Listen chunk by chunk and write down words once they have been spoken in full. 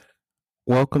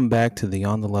Welcome back to the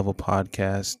On the Level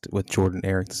podcast with Jordan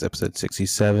Eric. This is episode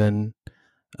 67.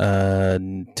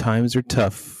 Times are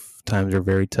tough. Times are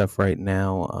very tough right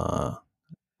now.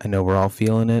 I know we're all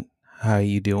feeling it. How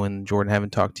you doing, Jordan?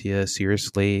 Haven't talked to you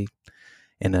seriously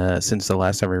since the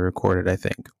last time we recorded, I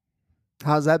think.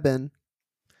 How's that been?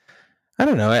 I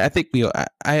don't know. I think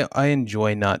I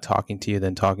enjoy not talking to you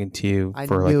than talking to you I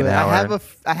for like knew an it. hour.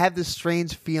 I have this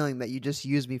strange feeling that you just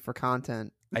use me for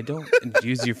content. I don't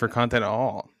use you for content at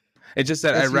all. It's just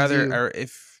that Yes, I'd you rather, do. or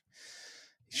if,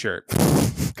 sure.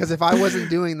 Because if I wasn't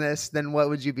doing this, then what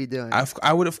would you be doing?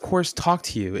 I would, of course, talk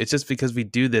to you. It's just because we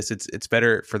do this. It's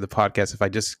better for the podcast if I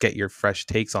just get your fresh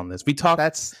takes on this. We talk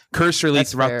That's cursorily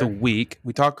that's throughout the fair. week.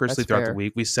 We talk cursorily That's throughout the fair.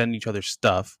 week. We send each other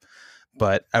stuff.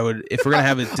 But I would, if we're gonna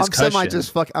have a discussion.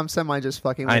 I'm semi just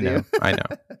fucking with I know, you. I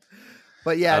know.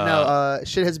 But yeah, no.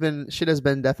 Shit has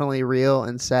been definitely real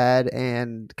and sad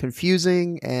and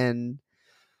confusing, and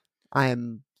I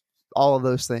am all of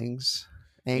those things.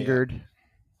 Angered.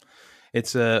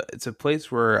 It's a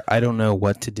place where I don't know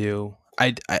what to do.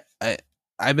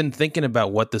 I've been thinking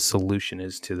about what the solution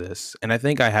is to this, and I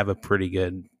think I have a pretty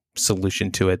good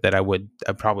solution to it. That I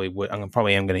probably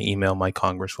am going to email my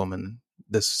congresswoman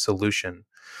this solution.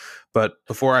 But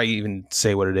before I even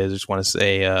say what it is, I just want to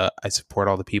say I support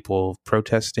all the people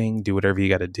protesting. Do whatever you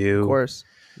got to do. Of course.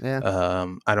 Yeah.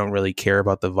 I don't really care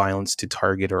about the violence to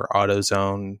Target or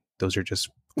AutoZone. Those are just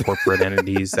corporate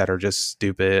entities that are just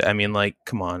stupid. I mean, like,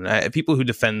 come on. People who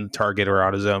defend Target or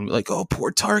AutoZone, like, oh,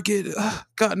 poor Target.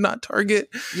 God, not Target.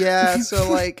 Yeah.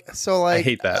 So I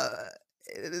hate that.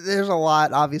 There's a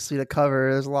lot obviously to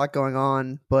cover. There's a lot going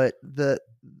on, but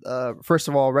first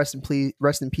of all, rest in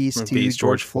peace to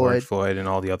George Floyd, and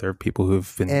all the other people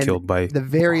who've been and killed by the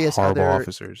various horrible other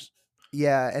officers.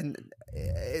 Yeah, and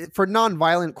for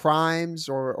non-violent crimes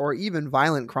or even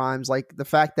violent crimes, like the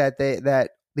fact that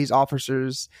these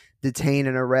officers detain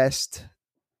and arrest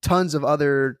tons of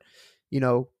other,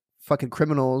 fucking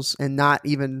criminals and not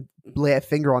even lay a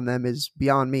finger on them is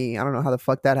beyond me. I don't know how the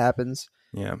fuck that happens.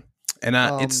 Yeah, and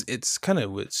it's kind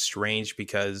of strange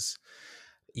because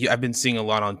I've been seeing a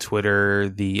lot on Twitter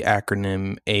the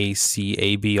acronym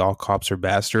ACAB, all cops are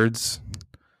bastards.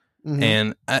 Mhm.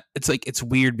 And it's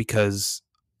weird because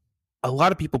a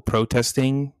lot of people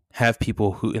protesting have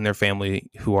people who in their family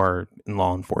who are in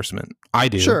law enforcement. I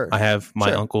do. Sure. I have my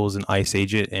Sure. uncle's an ICE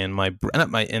agent, and my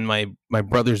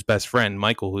brother's best friend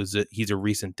Michael, he's a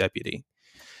recent deputy.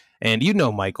 And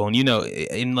Michael, and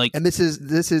And this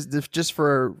is just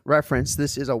for reference.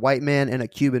 This is a white man and a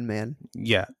Cuban man.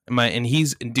 yeah,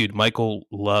 Michael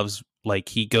loves, like,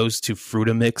 he goes to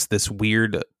Fruitamix, this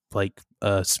weird like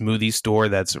smoothie store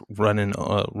that's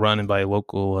run by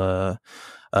local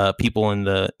people in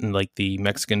the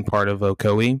Mexican part of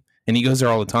Ocoee, and he goes there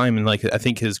all the time. And like I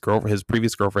think his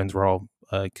previous girlfriends were all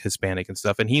Hispanic and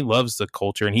stuff, and he loves the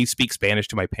culture, and he speaks Spanish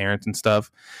to my parents and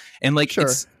stuff. And like Sure.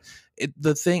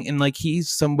 the thing, and like he's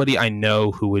somebody I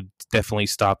know who would definitely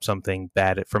stop something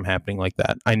bad from happening like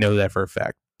that. I know that for a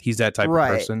fact. He's that type of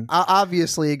person.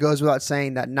 Obviously, it goes without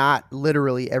saying that not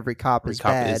literally every cop is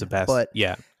bad, is a best, but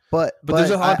yeah. But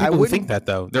there's a lot of people who wouldn't- think that,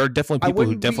 though. There are definitely I people who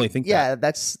wouldn't definitely be- think yeah, that.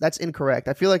 that's incorrect.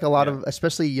 I feel like a lot Yeah. of,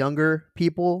 especially younger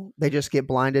people, they just get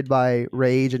blinded by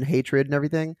rage and hatred and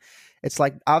everything. It's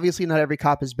like, obviously not every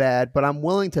cop is bad, but I'm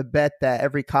willing to bet that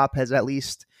every cop has at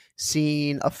least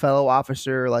seen a fellow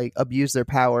officer like abuse their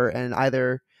power, and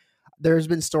either there's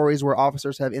been stories where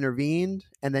officers have intervened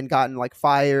and then gotten like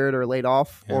fired or laid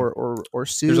off, Yeah. or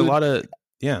sued. There's a lot of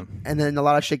And then a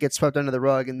lot of shit gets swept under the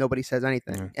rug and nobody says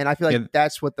anything. Yeah. And I feel like Yeah.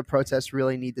 that's what the protests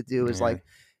really need to do is Yeah. like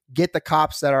get the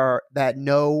cops that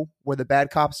know where the bad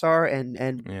cops are and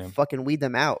Yeah. fucking weed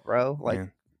them out, bro. Like, Yeah.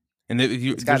 And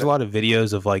there's gotta- a lot of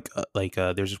videos of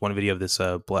there's just one video of this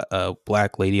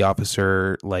black lady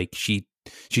officer, like she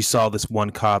saw this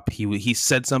one cop, he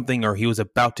said something or he was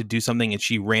about to do something, and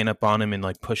she ran up on him and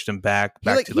like pushed him back to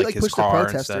his pushed car a and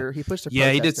stuff. protester. He pushed a Yeah,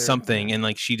 he did protester. something, Yeah. and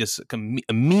like she just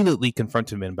immediately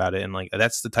confronted him about it, and like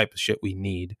that's the type of shit we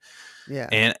need. Yeah.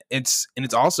 And it's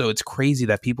crazy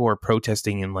that people are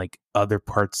protesting in like other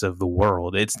parts of the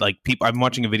world. It's like I'm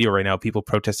watching a video right now, people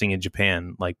protesting in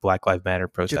Japan, like Black Lives Matter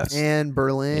protests. Japan,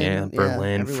 Berlin,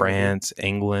 Berlin, everywhere, France,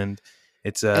 England.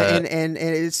 It's and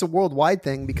it's a worldwide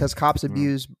thing because cops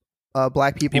abuse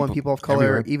black people and people of color,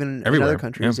 everywhere. even Everywhere, in other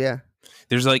countries. Yeah.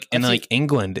 There's like in I've like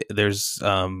England, there's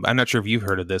I'm not sure if you've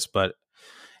heard of this, but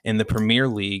in the Premier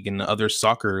League and other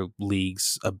soccer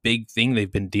leagues, a big thing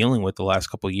they've been dealing with the last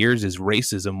couple of years is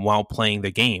racism while playing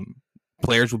the game.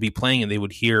 Players would be playing and they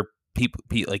would hear people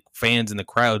like fans in the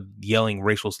crowd yelling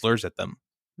racial slurs at them.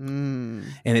 And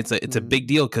it's a big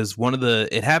deal because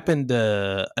it happened.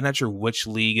 I'm not sure which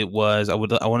league it was. I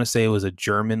want to say it was a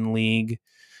German league.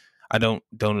 I don't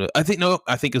know. I think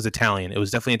it was Italian. It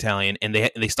was definitely Italian, and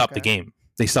they stopped the game.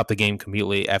 They stopped the game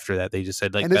completely after that. They just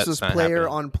said like, and this that's was player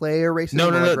on player racism.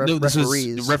 No. This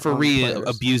was referee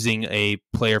abusing a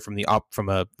player from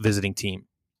a visiting team.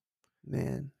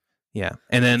 Man. Yeah,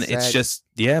 and then it's just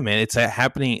man, it's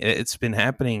happening. It's been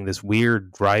happening. This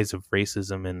weird rise of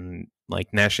racism and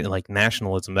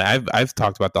nationalism that I've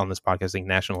talked about on this podcast. I think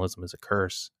nationalism is a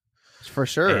curse. For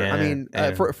sure.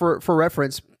 For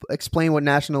reference, explain what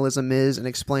nationalism is and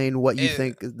explain what you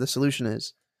think the solution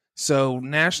is. So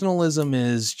nationalism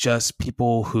is just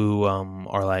people who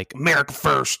are like America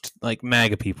first, like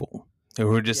MAGA people. Who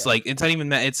are just like, it's not even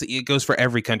that, it goes for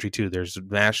every country too. There's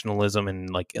nationalism and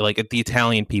like the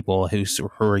Italian people who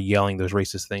are yelling those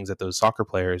racist things at those soccer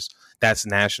players. That's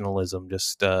nationalism,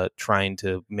 just trying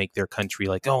to make their country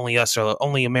like only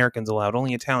Americans allowed,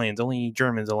 only Italians, only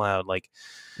Germans allowed. Like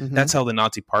that's how the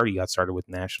Nazi Party got started, with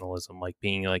nationalism, like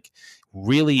being like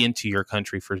really into your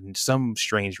country for some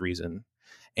strange reason.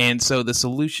 And so here's the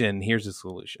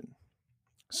solution.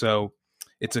 So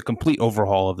it's a complete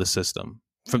overhaul of the system.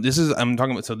 This is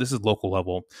local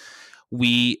level.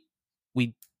 We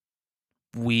take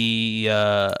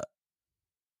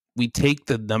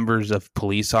the numbers of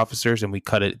police officers and we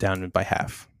cut it down by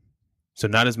half. So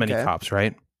not as many cops,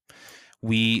 right?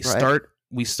 We start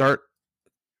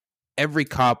every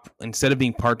cop, instead of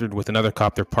being partnered with another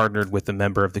cop, they're partnered with a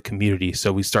member of the community.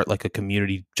 So we start like a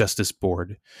community justice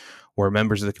board where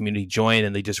members of the community join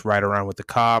and they just ride around with the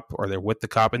cop, or they're with the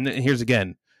cop. And here's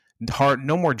again,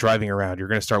 no more driving around. You're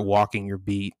going to start walking your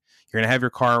beat. You're going to have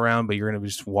your car around, but you're going to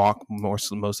just walk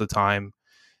most of the time.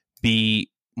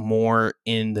 Be more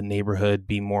in the neighborhood.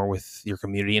 Be more with your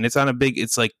community. And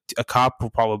it's like a cop will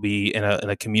probably be in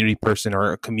a community person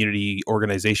or a community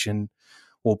organization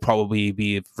will probably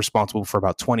be responsible for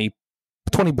about 20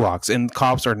 blocks. And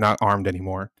cops are not armed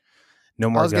anymore. No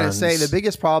more guns. I was going to say the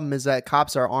biggest problem is that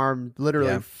cops are armed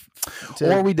literally.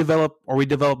 Yeah. Or we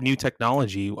develop new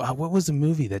technology. What was the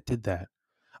movie that did that?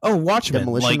 Oh, Watchmen.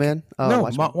 Demolition Man?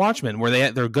 Watchmen,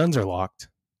 where their guns are locked.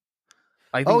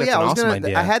 I think that's an awesome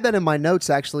idea. I had that in my notes,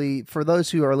 actually, for those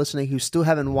who are listening who still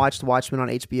haven't watched Watchmen on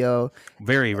HBO.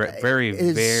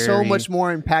 It is so much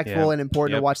more impactful and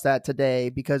important to watch that today,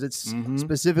 because it's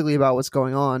specifically about what's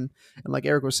going on. And like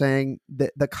Eric was saying,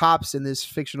 the cops in this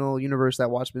fictional universe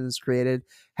that Watchmen has created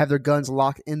have their guns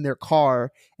locked in their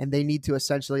car, and they need to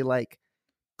essentially like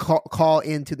call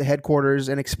into the headquarters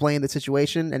and explain the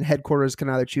situation, and headquarters can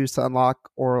either choose to unlock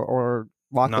or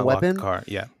lock the weapon. The car.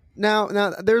 Yeah.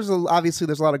 Now, there's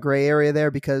obviously a lot of gray area there,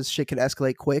 because shit could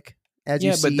escalate quick. As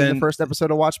you see in the first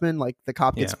episode of Watchmen, like the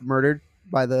cop gets murdered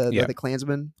by the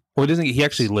Klansman. Well, he doesn't. He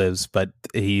actually lives, but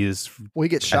he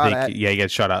gets shot at. Yeah, he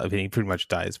gets shot at. I mean, he pretty much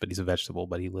dies, but he's a vegetable.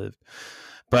 But he lived.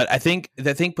 But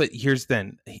but here's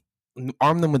then.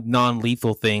 Arm them with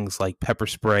non-lethal things like pepper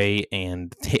spray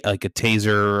and like a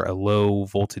taser, a low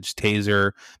voltage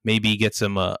taser. Maybe get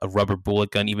some a rubber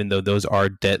bullet gun, even though those are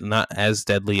not as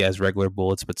deadly as regular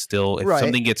bullets, but still, if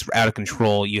something gets out of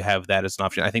control, you have that as an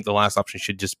option. I think the last option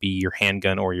should just be your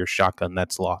handgun or your shotgun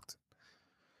that's locked.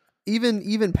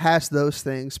 Even past those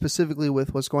things, specifically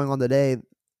with what's going on today,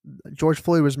 George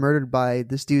Floyd was murdered by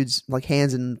this dude's like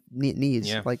hands and knees.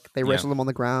 Yeah. Like they wrestled him on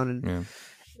the ground and. Yeah.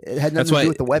 It had nothing to do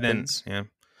with the weapons.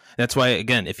 That's why,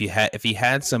 again, if he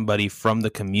had somebody from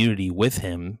the community with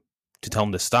him to tell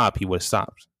him to stop, he would have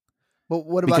stopped. But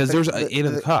what about there's 8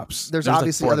 of the cops? There's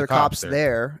obviously other cops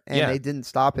there, and they didn't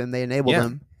stop him. They enabled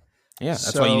him. Yeah,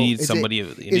 that's why you need somebody.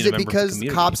 Is it because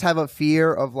cops have a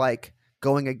fear of like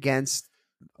going against?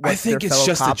 I think it's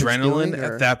just adrenaline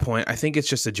at that point. I think it's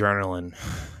just adrenaline,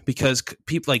 because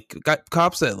people like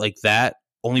cops that like that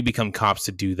only become cops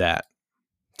to do that.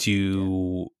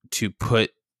 To put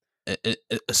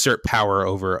assert power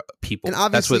over people, and obviously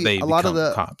that's what they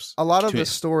become cops. A lot of the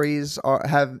stories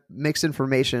have mixed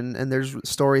information, and there's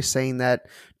stories saying that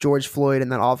George Floyd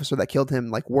and that officer that killed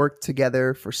him like worked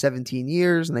together for 17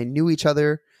 years, and they knew each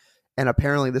other. And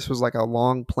apparently, this was like a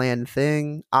long planned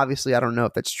thing. Obviously, I don't know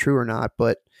if that's true or not,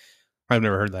 but I've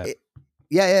never heard that.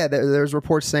 There's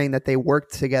reports saying that they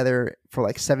worked together for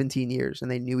like 17 years,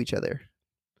 and they knew each other.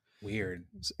 Weird.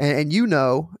 And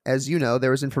as you know, there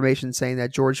was information saying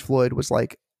that George Floyd was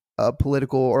like a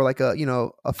political or like a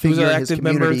figure in his community.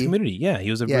 Member of the community. Yeah, he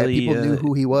was people knew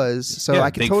who he was. So I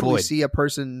could totally see a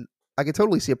person. I could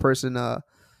totally see a person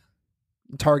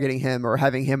targeting him or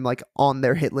having him like on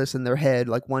their hit list in their head.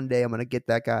 Like one day I'm gonna get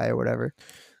that guy or whatever.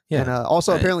 Yeah. And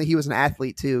also, apparently, he was an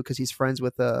athlete too, because he's friends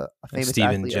with a famous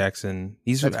Steven athlete. Jackson.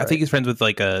 That's I think he's friends with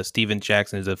like Steven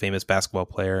Jackson, who's a famous basketball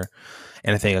player,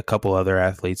 and I think a couple other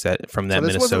athletes from that So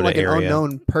this Minnesota wasn't like area. an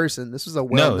unknown person. This was a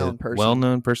well-known person.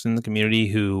 Well-known person in the community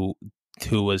who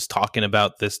was talking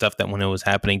about this stuff that when it was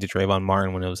happening to Trayvon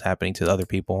Martin, when it was happening to other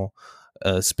people,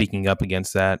 speaking up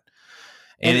against that.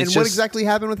 And what exactly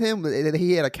happened with him?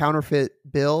 He had a counterfeit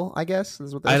bill, I guess.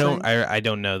 Is what I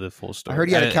don't know the full story. I heard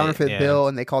he had a counterfeit bill,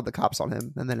 and they called the cops on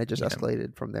him, and then it just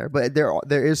escalated from there. But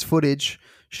there is footage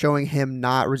showing him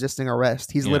not resisting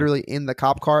arrest. He's literally in the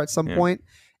cop car at some point,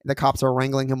 and the cops are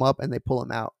wrangling him up, and they pull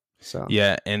him out. So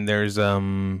and there's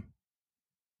the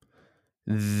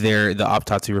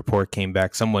autopsy report came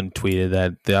back. Someone tweeted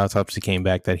that the autopsy came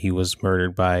back that he was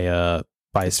murdered by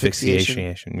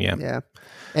asphyxiation. Yeah.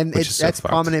 And that's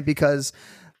prominent because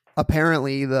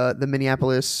apparently the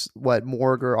Minneapolis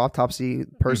morgue or autopsy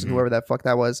person, whoever that fuck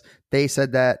that was, they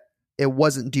said that it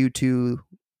wasn't due to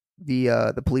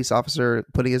the police officer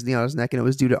putting his knee on his neck, and it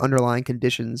was due to underlying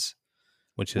conditions,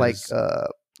 which is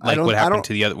what happened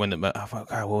to the other one.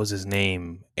 What was his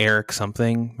name? Eric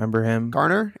something. Remember him?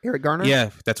 Eric Garner. Yeah,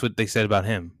 that's what they said about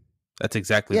him. That's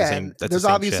exactly the same. That's there's the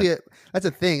same obviously shit. That's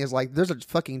a thing. Is like there's a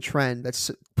fucking trend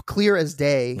that's clear as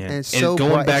day, and it's and so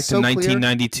going bright, back to so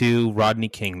 1992, Rodney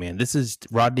King, man. This is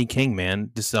Rodney King,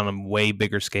 man. Just on a way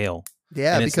bigger scale.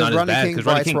 Yeah, and because Rodney King's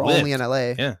rights were only in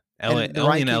L.A. Yeah, only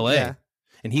in L.A.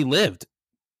 And he lived.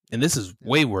 And this is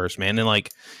way worse, man. And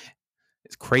like,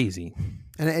 it's crazy.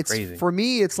 And it's crazy. For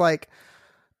me, it's like,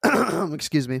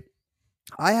 excuse me.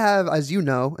 I have, as you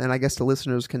know, and I guess the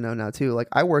listeners can know now too. Like,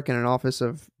 I work in an office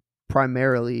of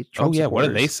primarily Trump supporters. What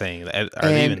are they saying? Are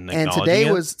they even acknowledging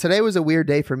and today was a weird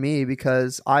day for me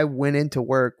because I went into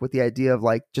work with the idea of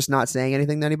like just not saying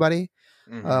anything to anybody.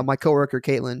 My coworker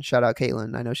Caitlin, shout out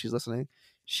Caitlin, I know she's listening.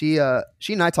 She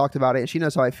and I talked about it, and she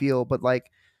knows how I feel. But like,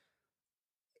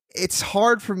 it's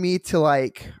hard for me to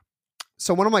like.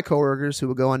 So one of my coworkers, who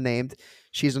will go unnamed,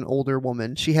 she's an older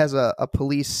woman. She has a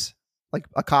police, like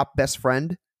a cop best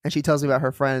friend. And she tells me about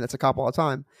her friend that's a cop all the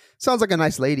time. Sounds like a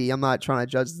nice lady. I'm not trying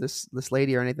to judge this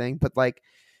lady or anything, but like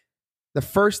the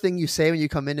first thing you say when you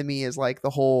come into me is like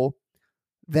the whole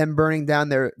them burning down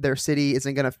their city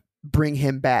isn't going to bring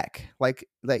him back. Like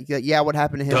yeah, what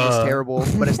happened to him is terrible,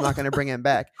 but it's not going to bring him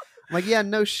back. I'm like, yeah,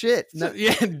 no shit. No.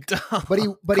 Yeah, duh. But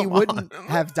he wouldn't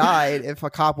have died if a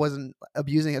cop wasn't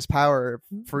abusing his power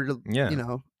for no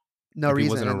if reason. He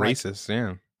wasn't a like, racist,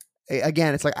 yeah.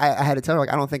 Again, it's like I had to tell her,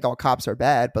 like, I don't think all cops are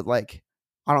bad, but like,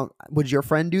 would your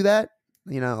friend do that?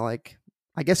 Like,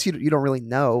 I guess you don't really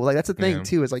know. Like, that's the thing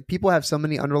too, is like people have so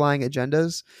many underlying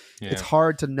agendas. Yeah. It's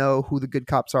hard to know who the good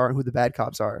cops are and who the bad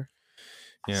cops are.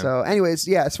 Yeah. So anyways,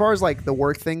 yeah, as far as like the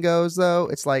work thing goes though,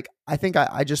 it's like, I think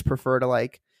I just prefer to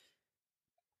like,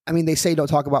 I mean, they say don't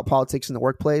talk about politics in the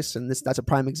workplace, and that's a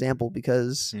prime example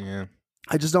because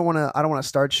I just don't want to. I don't want to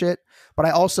start shit, but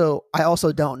I also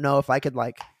don't know if I could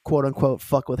like quote unquote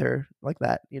fuck with her like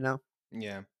that. Yeah,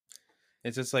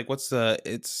 it's just like when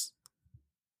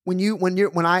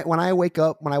I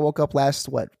woke up last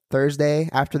Thursday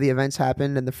after the events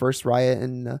happened and the first riot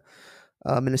in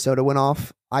Minnesota went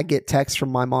off. I get texts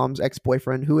from my mom's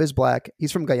ex-boyfriend who is black.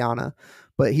 He's from Guyana,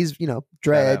 but he's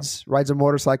dreads, rides a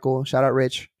motorcycle. Shout out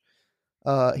Rich.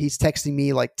 He's texting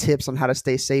me like tips on how to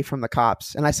stay safe from the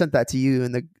cops, and I sent that to you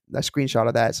and a screenshot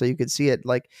of that so you could see it.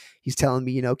 Like, he's telling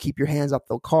me, keep your hands off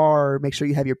the car, make sure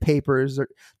you have your papers, or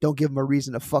don't give them a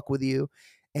reason to fuck with you.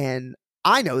 And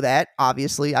I know that,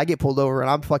 obviously, I get pulled over and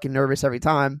I'm fucking nervous every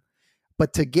time.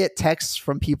 But to get texts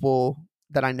from people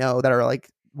that I know that are like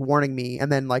warning me,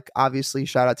 and then like obviously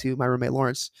shout out to my roommate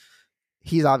Lawrence,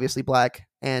 he's obviously black,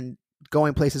 and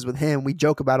going places with him, we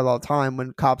joke about it all the time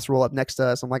when cops roll up next to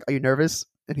us. I'm like, are you nervous?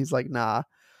 And he's like, nah. I'm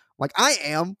like, I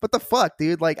am. What the fuck,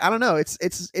 dude? Like, I don't know.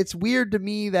 It's weird to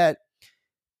me that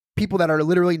people that are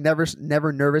literally never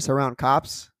nervous around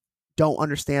cops don't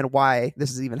understand why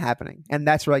this is even happening. And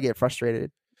that's where I get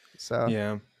frustrated. So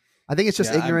yeah, I think it's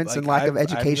just ignorance and lack of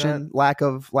education, lack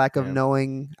of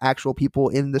knowing actual people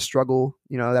in the struggle,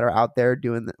 that are out there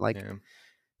doing that. Like,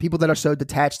 people that are so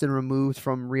detached and removed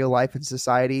from real life and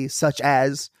society, such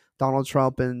as Donald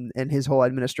Trump and his whole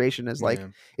administration, is like,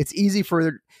 it's easy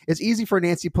for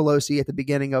Nancy Pelosi at the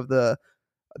beginning of the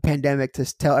pandemic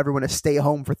to tell everyone to stay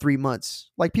home for 3 months.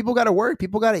 Like, people got to work,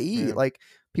 people got to eat. Like,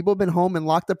 People have been home and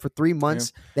locked up for 3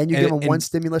 months. Then you give them one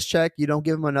stimulus check, you don't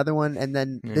give them another one, and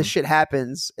then this shit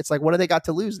happens. It's like, what do they got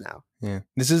to lose now? Yeah,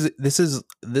 this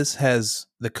has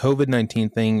the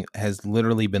COVID-19 thing has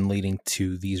literally been leading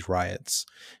to these riots.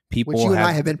 People, which you and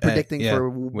I have been predicting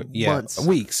for months,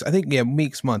 weeks. I think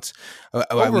weeks, months. I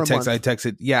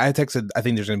texted. I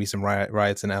think there's going to be some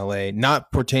riots in LA,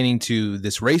 not pertaining to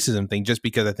this racism thing, just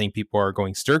because I think people are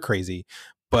going stir crazy.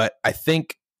 But I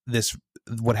think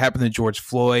what happened to George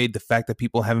Floyd, the fact that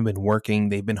people haven't been working,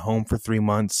 they've been home for 3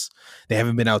 months, they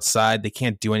haven't been outside, they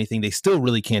can't do anything, they still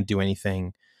really can't do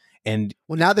anything. And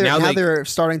now they're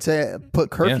starting to put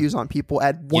curfews on people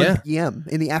at 1 p.m.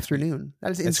 in the afternoon.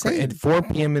 That is insane. At 4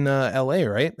 p.m. in LA,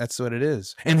 right? That's what it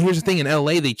is. And here's the thing: in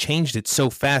LA, they changed it so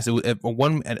fast. It was at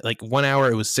 1 hour,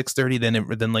 it was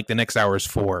 6:30. Then like the next hour is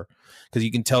 4, because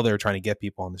you can tell they're trying to get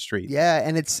people on the street. Yeah,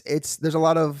 and it's there's a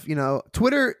lot of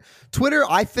Twitter.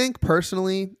 I think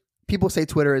personally, people say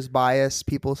Twitter is biased.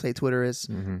 People say Twitter is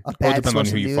a bad source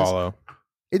of news. It depends on who you follow.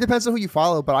 It depends on who you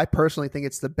follow, but I personally think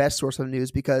it's the best source of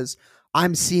news because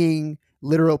I'm seeing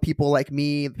literal people like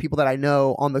me, people that I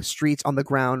know on the streets, on the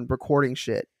ground, recording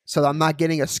shit. So I'm not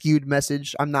getting a skewed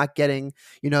message. I'm not getting,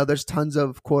 there's tons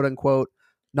of quote unquote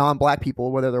non-black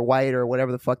people, whether they're white or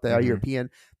whatever the fuck they are, European.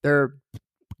 They're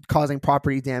causing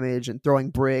property damage and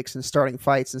throwing bricks and starting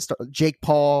fights and Jake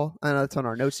Paul. I know that's on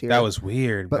our notes here. That was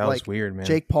weird. But that was weird, man.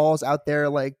 Jake Paul's out there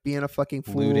like being a fucking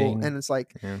fool, looting. And it's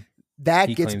like. Yeah. That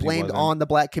gets blamed on the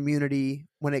black community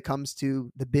when it comes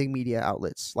to the big media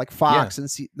outlets like Fox and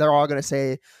they're all going to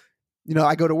say,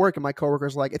 I go to work and my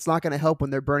coworkers like, it's not going to help when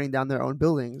they're burning down their own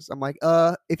buildings. I'm like,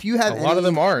 if you have a lot of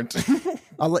them aren't.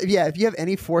 If you have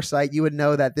any foresight, you would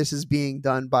know that this is being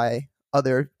done by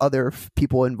other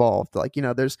people involved. Like,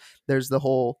 there's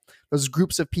those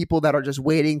groups of people that are just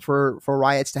waiting for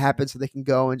riots to happen so they can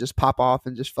go and just pop off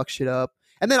and just fuck shit up.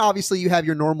 And then obviously you have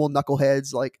your normal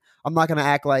knuckleheads. Like, I'm not going to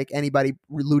act like anybody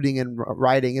looting and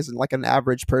rioting isn't like an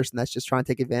average person that's just trying to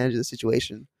take advantage of the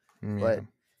situation. Yeah. But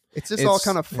it's all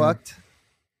kind of fucked.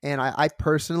 And I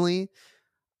personally,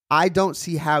 I don't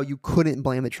see how you couldn't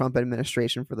blame the Trump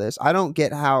administration for this. I don't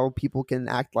get how people can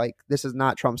act like this is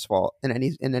not Trump's fault in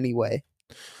any way.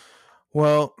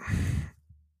 Well,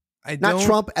 not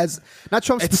Trump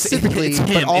specifically, it's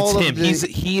him. But all it's him.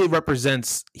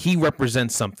 He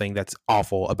represents something that's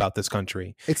awful about this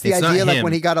country. It's the idea like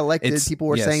when he got elected, people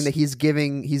were saying that he's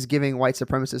giving white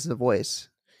supremacists a voice.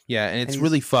 Yeah, and it's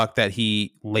really fucked that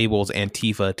he labels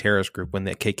Antifa a terrorist group when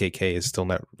the KKK is still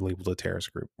not labeled a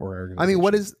terrorist group. I mean,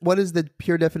 what is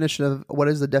the definition of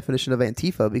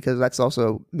Antifa? Because that's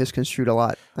also misconstrued a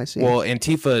lot. I see. Well,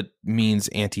 Antifa means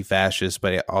anti-fascist,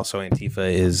 but also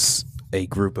Antifa is a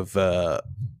group of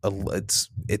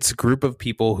it's a group of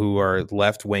people who are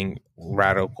left-wing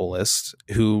radicalists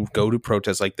who go to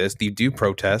protests like this. They do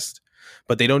protest,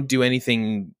 but they don't do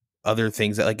anything other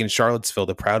things that, like in Charlottesville,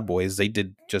 the Proud Boys, they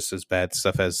did just as bad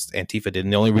stuff as Antifa did.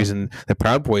 And the only reason the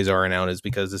Proud Boys aren't out is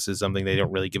because this is something they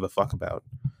don't really give a fuck about.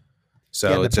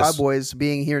 So the Proud Boys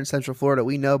being here in Central Florida,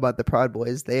 we know about the Proud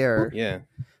Boys. They are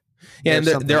and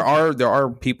there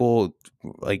are people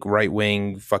like right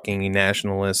wing fucking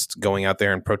nationalists going out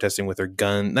there and protesting with their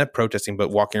gun, not protesting,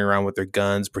 but walking around with their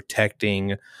guns,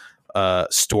 protecting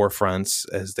storefronts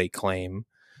as they claim.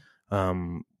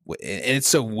 And it's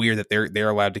so weird that they're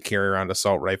allowed to carry around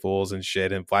assault rifles and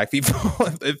shit, and black people,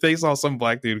 if they saw some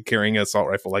black dude carrying an assault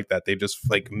rifle like that, they just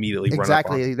like immediately run up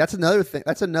on him. That's another thing.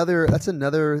 That's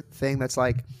another thing that's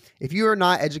like, if you are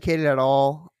not educated at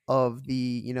all of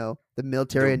the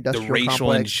military industrial the racial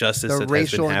complex, injustice, the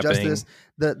racial injustice,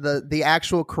 the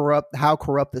actual how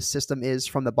corrupt the system is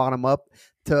from the bottom up,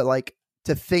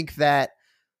 to think that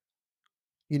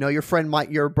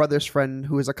your brother's friend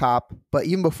who is a cop, but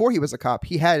even before he was a cop,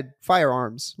 he had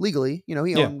firearms legally. He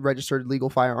owned registered legal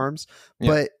firearms.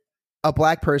 But a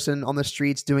black person on the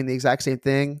streets doing the exact same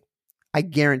thing, I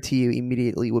guarantee you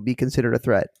immediately would be considered a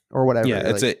threat or whatever.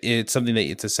 Yeah, it's something that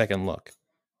it's a second look.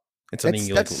 It's something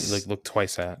you look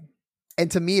twice at.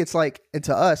 And to me, it's like, and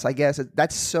to us, I guess,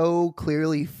 that's so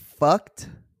clearly fucked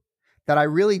that I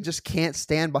really just can't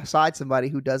stand beside somebody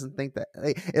who doesn't think that.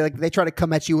 They try to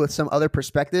come at you with some other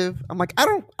perspective. I'm like, I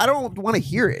don't want to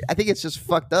hear it. I think it's just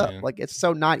fucked up. Like, it's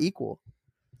so not equal.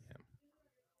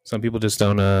 Some people just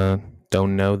don't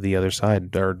know the other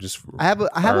side, or just I have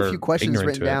a few questions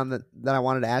written down that I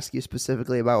wanted to ask you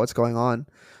specifically about what's going on.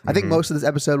 I think most of this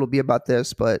episode will be about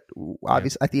this, but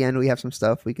obviously at the end we have some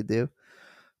stuff we could do.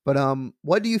 But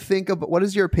what do you think of? What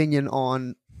is your opinion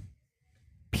on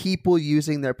people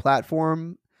using their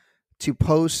platform to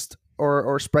post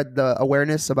or spread the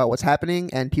awareness about what's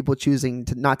happening, and people choosing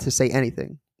not to say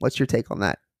anything? What's your take on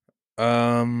that?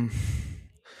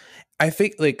 I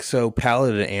think like so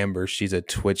Paladin Amber, she's a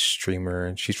Twitch streamer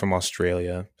and she's from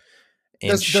Australia.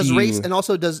 And Does race, and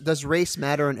also does race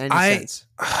matter in any sense?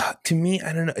 To me,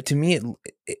 I don't know. To me,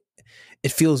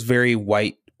 it feels very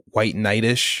white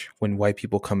knightish when white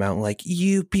people come out and like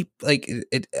you people like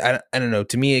it. I don't know.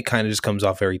 To me, it kind of just comes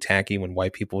off very tacky when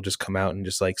white people just come out and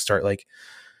just like start like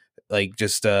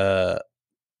just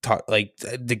talk like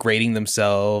degrading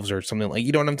themselves or something, like,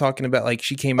 you know what I'm talking about. Like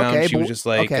she came out and she was just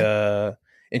like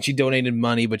and she donated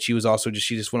money, but she was also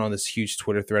she just went on this huge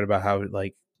Twitter thread about how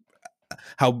like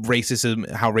how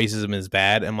racism is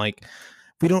bad. And like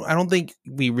I don't think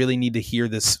we really need to hear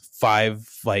this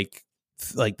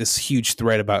like this huge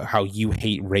thread about how you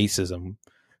hate racism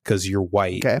because you're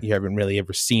white. You haven't really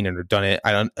ever seen it or done it.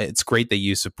 It's great that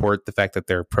you support the fact that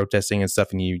they're protesting and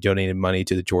stuff, and you donated money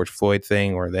to the George Floyd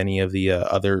thing or any of the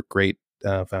other great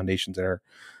foundations that are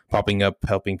popping up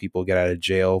helping people get out of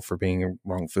jail for being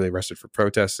wrongfully arrested for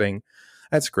protesting.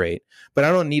 That's great, but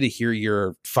I don't need to hear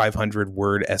your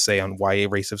 500-word essay on why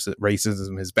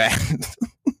racism is bad.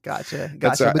 Gotcha.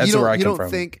 That's where I come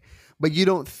from. But you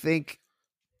don't think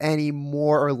any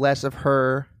more or less of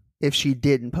her if she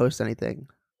didn't post anything.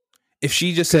 If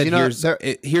she just said,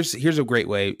 here's a great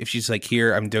way. If she's like,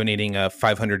 here, I'm donating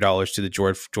 $500 to the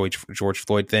George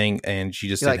Floyd thing, and she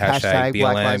just said hashtag BLM,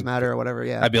 Black Lives Matter or whatever,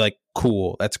 yeah, I'd be like,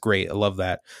 cool, that's great, I love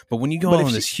that. But when you go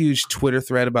on this huge Twitter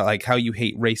thread about like how you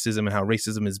hate racism and how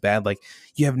racism is bad, like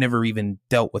you have never even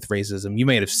dealt with racism. You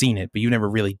may have seen it, but you never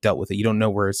really dealt with it. You don't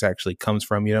know where it actually comes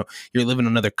from. You know, you're living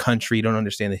in another country. You don't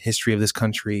understand the history of this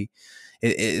country.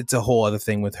 It's a whole other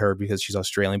thing with her because she's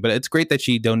Australian. But it's great that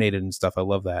she donated and stuff. I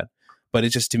love that. But it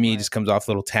just, to me, it just comes off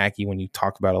a little tacky when you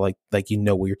talk about it, like you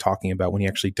know what you're talking about when you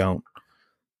actually don't.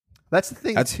 That's the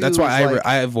thing. That's why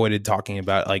I avoided talking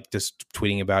about, like, just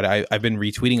tweeting about it. I've been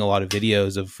retweeting a lot of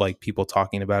videos of like people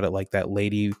talking about it, like that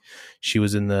lady. She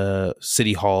was in the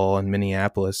city hall in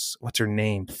Minneapolis. What's her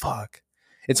name? Fuck,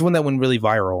 it's one that went really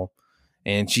viral,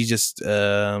 and she just we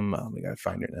gotta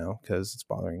find her now because it's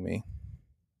bothering me.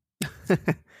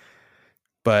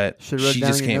 But she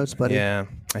just came. Notes, yeah,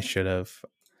 I should have.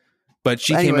 But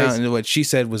she came out and what she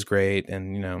said was great,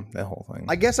 and you know that whole thing.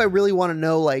 I guess I really want to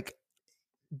know, like,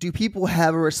 do people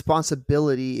have a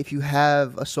responsibility if you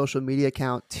have a social media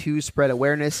account to spread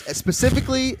awareness,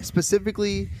 specifically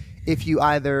if you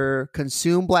either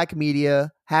consume Black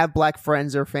media, have Black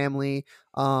friends or family,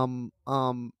 you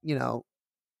know,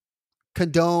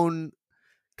 condone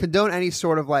any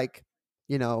sort of like,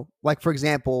 you know, like for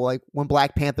example, like when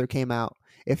Black Panther came out.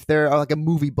 If they're like a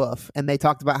movie buff and they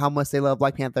talked about how much they love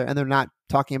Black Panther and they're not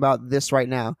talking about this right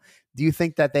now, do you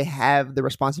think that they have the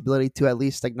responsibility to at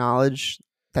least acknowledge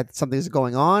that something's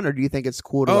going on, or do you think it's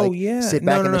cool to sit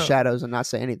back in the shadows and not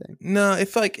say anything? No,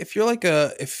 if you're like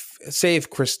if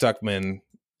Chris Stuckman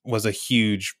was a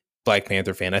huge Black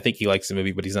Panther fan, I think he likes the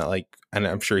movie, but he's not like, and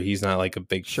I'm sure he's not like a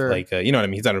big you know what I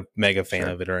mean, he's not a mega fan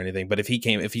of it or anything. But if he's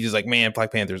just like, man,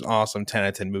 Black Panther's awesome, 10 out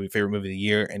of 10 favorite movie of the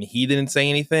year, and he didn't say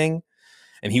anything,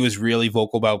 and he was really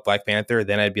vocal about Black Panther,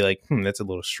 then I'd be like, that's a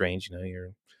little strange. You know,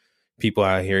 you're people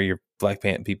out here, you're Black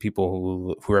Panther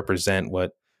people who represent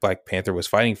what Black Panther was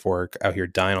fighting for out here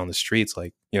dying on the streets.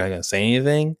 Like, you're not gonna say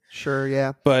anything. Sure,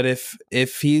 yeah. But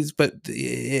if he's but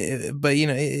you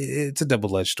know, it's a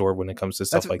double-edged sword when it comes to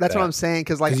stuff like that. That's what I'm saying,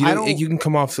 because like you can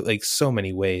come off like so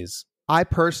many ways. I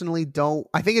personally don't.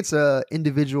 I think it's a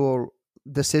individual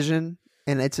decision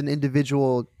and it's an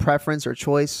individual preference or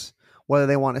choice whether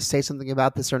they want to say something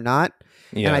about this or not.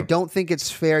 Yeah. And I don't think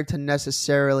it's fair to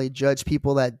necessarily judge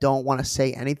people that don't want to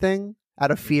say anything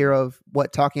out of fear of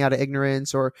talking out of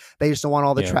ignorance, or they just don't want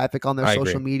all the traffic on their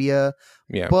social media.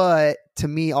 Yeah. But to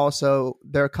me also,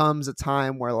 there comes a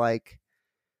time where like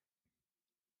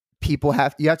you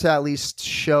have to at least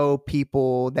show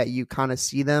people that you kind of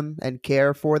see them and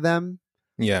care for them.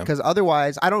 Yeah. Because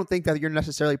otherwise, I don't think that you're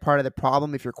necessarily part of the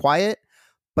problem if you're quiet,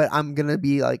 but I'm going to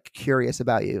be like curious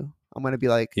about you. I'm going to be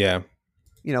like, you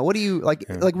know, what do you like?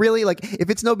 Yeah. Like really, like if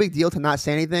it's no big deal to not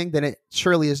say anything, then it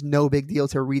surely is no big deal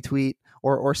to retweet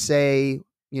or say,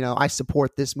 you know, I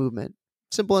support this movement.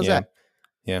 Simple as that.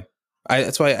 Yeah.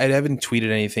 That's why I haven't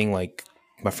tweeted anything like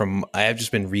I have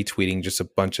just been retweeting just a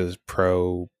bunch of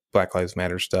pro Black Lives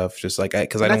Matter stuff, just like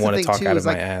because I don't want to talk out of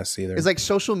my ass either. It's like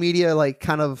social media like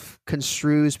kind of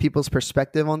construes people's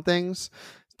perspective on things.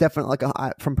 It's definitely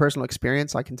like from personal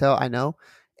experience, I can tell, I know,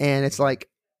 and it's like.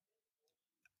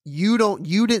 You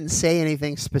didn't say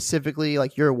anything specifically,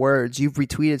 like your words. You've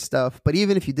retweeted stuff, but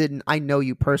even if you didn't, I know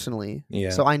you personally.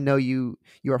 Yeah. So I know you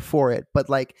are for it. But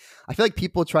like, I feel like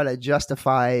people try to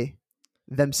justify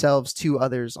themselves to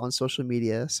others on social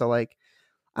media. So like,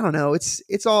 I don't know.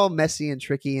 It's all messy and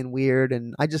tricky and weird,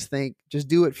 and I just think just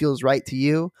do what feels right to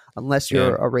you, unless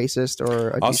you're Yeah. a racist or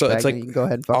a Also, douchebag, it's then like you can go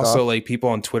ahead and fuck also off. like people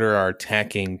on Twitter are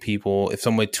attacking people if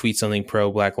someone tweets something pro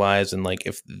Black Lives, and like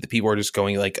if the people are just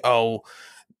going like, oh,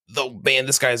 the man,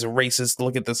 this guy's a racist.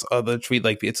 Look at this other tweet.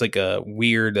 Like it's like a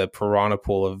weird piranha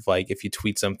pool of like if you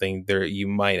tweet something there, you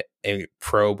might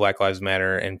pro Black Lives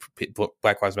Matter and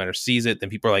Black Lives Matter sees it, then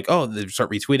people are like, oh, they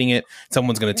start retweeting it.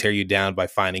 Someone's going to tear you down by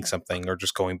finding something or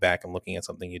just going back and looking at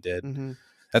something you did. Hmm.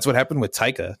 That's what happened with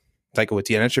Taika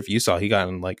Waititi. I'm not sure if you saw, he got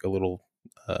in like a little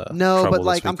No, but trouble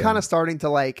like this I'm kind weekend. of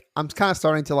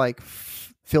starting to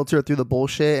filter through the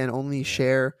bullshit and only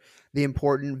share the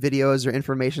important videos or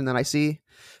information that I see,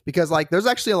 because like there's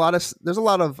actually there's a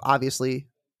lot of obviously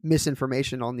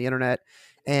misinformation on the internet,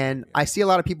 and I see a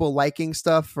lot of people liking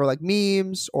stuff for like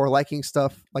memes or liking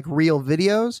stuff like real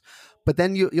videos, but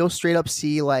then you'll straight up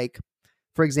see like,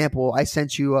 for example, I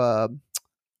sent you a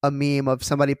meme of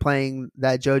somebody playing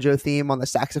that JoJo theme on the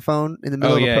saxophone in the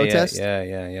middle Oh of a yeah, protest,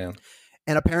 yeah.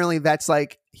 and apparently that's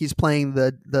like he's playing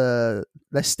the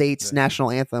state's national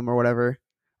anthem or whatever,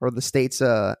 or the state's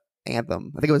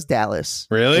anthem. I think it was Dallas.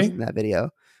 Was Really? in that video.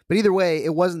 But either way,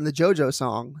 it wasn't the JoJo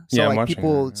song. So Yeah, I'm like watching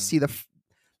people that, yeah. see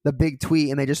the big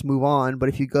tweet and they just move on. But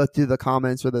if you go through the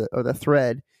comments or the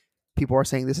thread, people are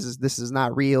saying this is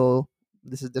not real.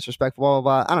 This is disrespectful. Blah,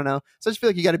 blah, blah. I don't know. So I just feel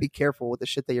like you got to be careful with the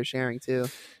shit that you're sharing too.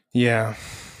 Yeah,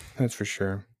 that's for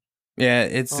sure. Yeah,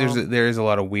 there is a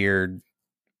lot of weird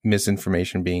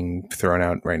misinformation being thrown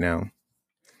out right now.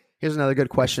 Here's another good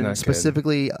question, not good.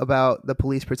 specifically about the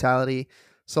police brutality.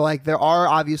 So, like, there are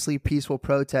obviously peaceful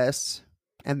protests,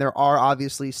 and there are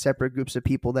obviously separate groups of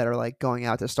people that are like going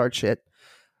out to start shit.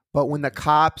 But when the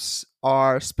cops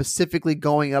are specifically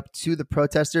going up to the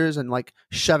protesters and like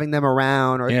shoving them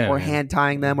around or Yeah, hand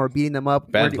tying them or beating them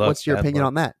up, Bad luck, what's your bad opinion luck.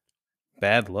 on that?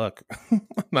 Bad luck.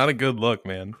 Not a good look,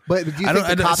 man. But do you I think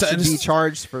don't- the I cops don't- I should be just-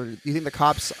 charged for? Do you think the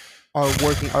cops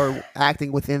are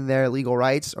acting within their legal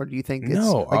rights, or do you think it's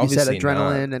No, like you said, obviously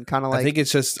adrenaline and kind of like? I think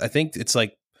it's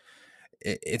like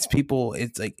it's people.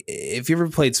 It's like if you ever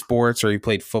played sports or you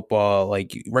played football,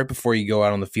 like right before you go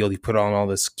out on the field, you put on all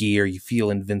this gear, you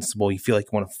feel invincible, you feel like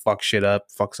you want to fuck shit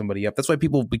up, fuck somebody up. That's why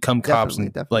people become cops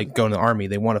and Definitely. like go in the army.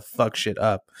 They want to fuck shit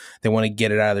up. They want to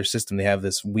get it out of their system. They have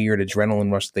this weird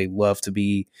adrenaline rush. They love to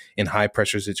be in high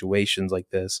pressure situations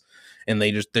like this, and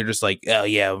they're just like, oh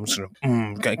yeah, I'm just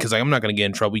gonna because I'm not gonna get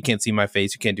in trouble. You can't see my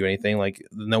face. You can't do anything. Like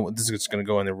no, this is just gonna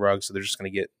go in the rug. So they're just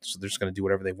gonna do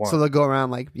whatever they want. So they'll go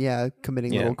around like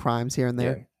committing Yeah. little crimes here and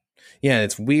there. Yeah,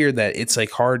 it's weird that it's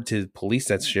like hard to police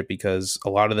that shit because a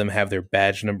lot of them have their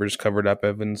badge numbers covered up.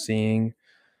 I've been seeing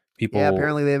people. Yeah,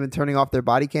 apparently they've been turning off their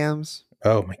body cams.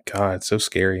 Oh my god, it's so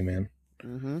scary, man.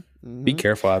 Be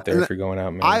careful out there if you're going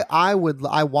out, man. I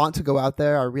want to go out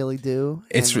there. I really do.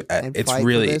 It's fight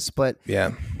really for this, but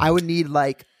yeah. I would need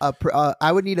like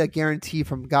I would need a guarantee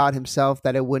from God Himself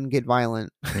that it wouldn't get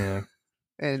violent. Yeah.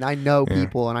 And I know Yeah.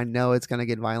 people, and I know it's gonna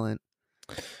get violent.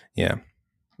 Yeah.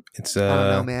 It's I don't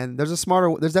know, man. There's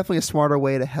definitely a smarter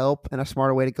way to help and a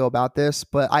smarter way to go about this.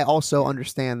 But I also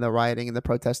understand the rioting and the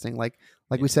protesting. Like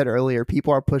we said earlier,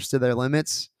 people are pushed to their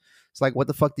limits. It's like, what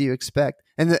the fuck do you expect?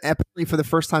 And apparently, for the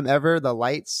first time ever, the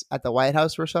lights at the White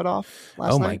House were shut off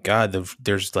last oh night. my god,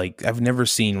 there's like I've never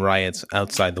seen riots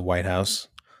outside the White House.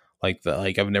 Like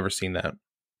I've never seen that.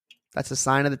 That's a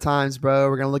sign of the times, bro.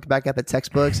 We're gonna look back at the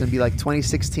textbooks and be like,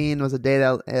 2016 was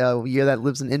a year that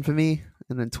lives in infamy,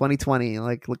 and then 2020,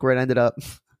 like, look where it ended up.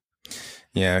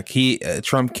 Yeah,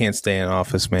 Trump can't stay in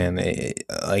office, man. It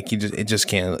just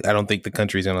can't. I don't think the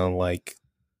country's gonna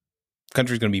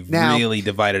be Now- really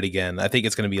divided again. I think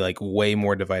it's gonna be like way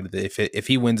more divided if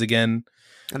he wins again.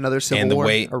 Another And civil the war,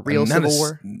 way a real not civil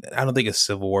war, I don't think a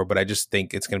civil war, but I just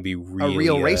think it's gonna be really a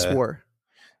real race war.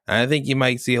 I think you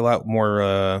might see a lot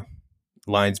more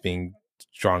lines being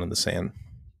drawn in the sand.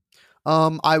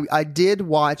 I did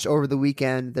watch over the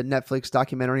weekend the Netflix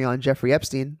documentary on Jeffrey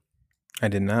Epstein. I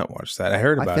did not watch that. I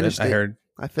heard about it. I heard.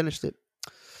 I finished it.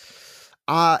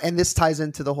 And this ties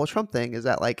into the whole Trump thing, is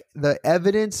that like the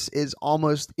evidence is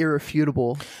almost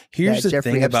irrefutable. Here's that the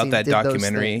Jeffrey thing about Epstein that did those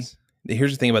documentary. things.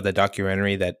 Here's the thing about that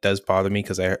documentary that does bother me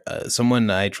because someone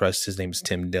I trust, his name is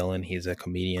Tim Dillon. He's a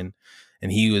comedian,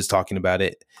 and he was talking about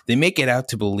it. They make you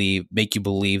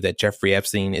believe that Jeffrey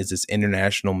Epstein is this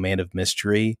international man of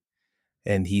mystery,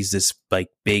 and he's this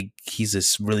he's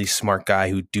this really smart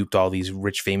guy who duped all these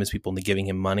rich famous people into giving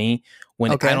him money.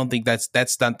 When Okay. I don't think that's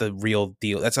not the real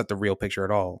deal. That's not the real picture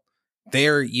at all.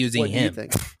 They're using What do you him.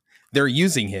 think? They're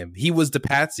using him. He was the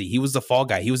patsy. He was the fall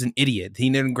guy. He was an idiot. He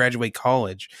didn't graduate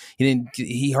college.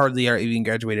 He hardly even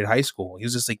graduated high school. He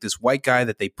was just like this white guy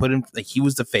that they put him, like he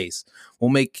was the face. We'll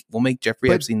make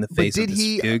Jeffrey Epstein the face of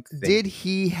this big thing. Did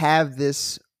he have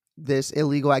this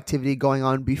illegal activity going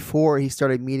on before he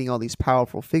started meeting all these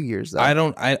powerful figures,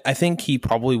 though? I think he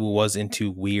probably was into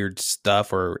weird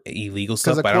stuff or illegal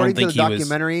stuff, but I don't think he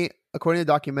was. According to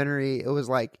the documentary, it was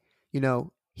like,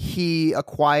 he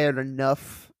acquired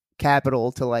enough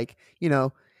capital to, like,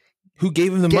 who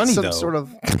gave him the money, some though? Sort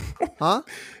of, huh?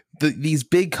 These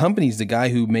big companies, the guy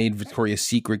who made Victoria's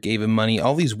Secret gave him money.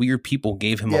 All these weird people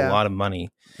gave him a lot of money.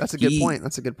 That's a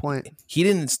good point. He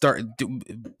didn't start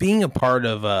being a part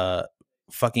of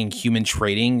fucking human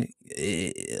trading.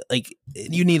 Like,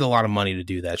 you need a lot of money to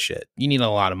do that shit. You need a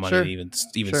lot of money to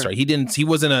even start. He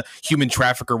wasn't a human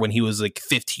trafficker when he was like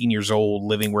 15 years old,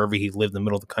 living wherever he lived in the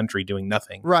middle of the country doing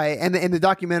nothing. Right. And in the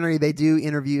documentary, they do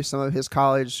interview some of his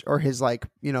college or his, like,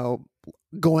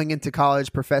 going into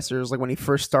college professors, like when he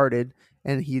first started,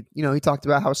 and he talked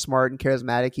about how smart and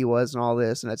charismatic he was and all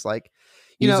this. And it's like,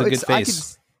 He's a good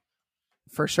face.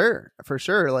 For sure.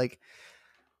 Like,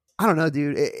 I don't know,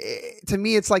 dude. To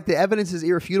me, it's like the evidence is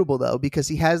irrefutable, though, because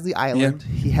he has the island.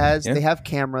 Yeah. They have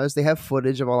cameras. They have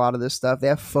footage of a lot of this stuff. They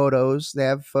have photos. They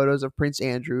have photos of Prince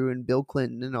Andrew and Bill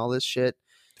Clinton and all this shit.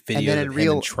 Videos of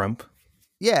him and Trump.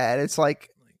 Yeah, and it's like,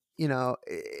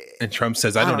 and Trump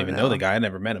says, I don't even know the guy. I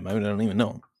never met him. I don't even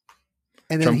know him.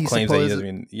 And then Trump claims that he doesn't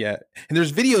even, And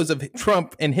there's videos of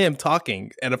Trump and him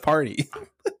talking at a party.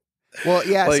 Well,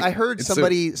 yes, like, I heard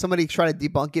somebody try to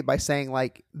debunk it by saying,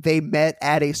 like, they met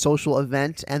at a social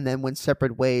event and then went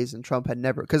separate ways, and Trump had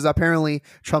never, because apparently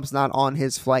Trump's not on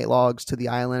his flight logs to the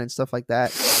island and stuff like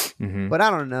that. Mm-hmm. But I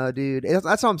don't know, dude. That's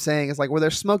what I'm saying. It's like, where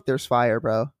there's smoke, there's fire,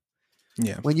 bro.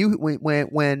 Yeah. When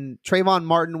Trayvon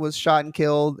Martin was shot and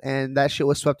killed, and that shit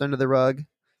was swept under the rug,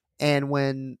 and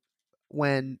when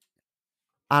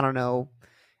I don't know,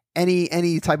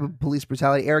 any type of police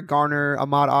brutality, Eric Garner,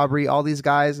 Ahmaud Arbery, all these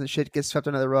guys and shit gets swept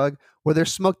under the rug. Where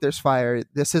there's smoke, there's fire.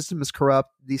 The system is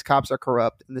corrupt. These cops are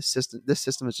corrupt, and this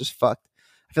system is just fucked.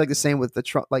 I feel like the same with the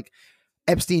Trump. Like,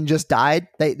 Epstein just died.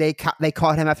 They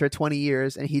caught him after 20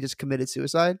 years, and he just committed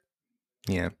suicide.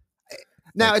 Yeah.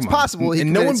 Now, it's possible,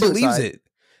 and no one believes it.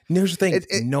 And there's the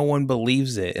thing, no one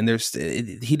believes it, and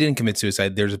he didn't commit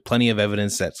suicide. There's plenty of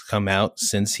evidence that's come out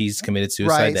since he's committed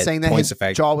suicide, right? that saying that his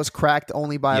jaw was cracked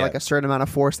only by like a certain amount of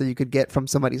force that you could get from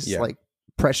somebody's like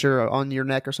pressure on your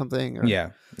neck or something. Yeah.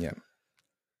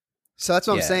 So that's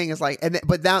what I'm saying is like,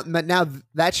 but now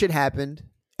that shit happened,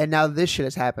 and now this shit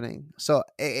is happening. So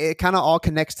it kind of all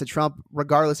connects to Trump,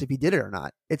 regardless if he did it or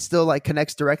not. It still like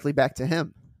connects directly back to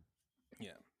him.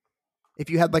 Yeah. If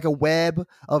you had like a web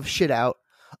of shit out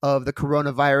of the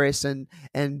coronavirus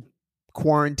and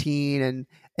quarantine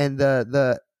and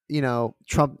the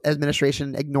Trump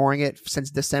administration ignoring it since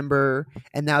December,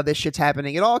 and now this shit's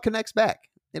happening, it all connects back.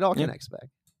 Connects back.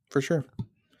 For sure.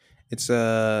 It's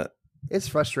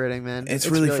frustrating, man. It's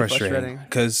really frustrating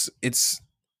because it's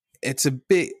a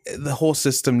bit, the whole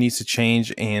system needs to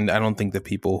change, and I don't think the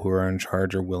people who are in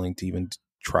charge are willing to even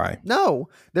try. No,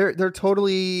 they're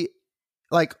totally,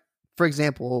 like, for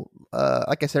example,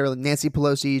 like I said earlier, Nancy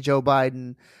Pelosi, Joe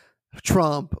Biden,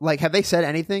 Trump, like, have they said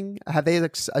anything? Have they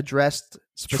addressed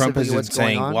specifically Trump what's isn't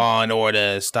saying going on? law and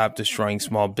order, stop destroying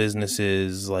small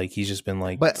businesses. Like, he's just been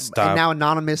like, stop. And now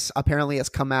Anonymous apparently has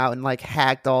come out and like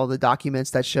hacked all the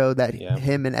documents that show that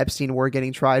him and Epstein were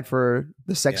getting tried for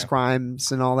the sex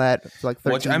crimes and all that. Like,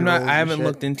 which I haven't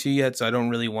looked into yet, so I don't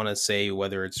really want to say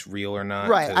whether it's real or not.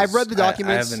 Right, I've read the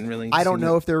documents. I don't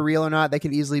know it. if they're real or not. They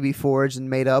could easily be forged and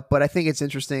made up, but I think it's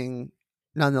interesting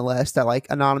nonetheless that like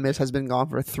Anonymous has been gone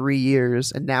for 3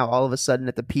 years, and now all of a sudden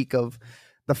at the peak of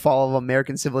the fall of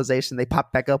American civilization, they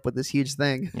pop back up with this huge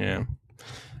thing. Yeah.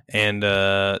 And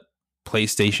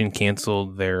PlayStation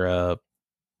canceled their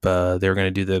they were going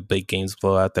to do the big games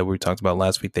blowout that we talked about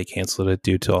last week. They canceled it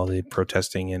due to all the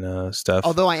protesting and stuff.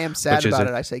 Although I am sad about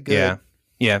it, I say good.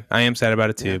 Yeah, I am sad about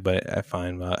it too, but I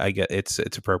find I get it's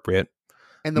appropriate.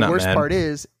 And the worst part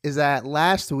is that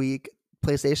last week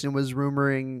PlayStation was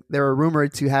they were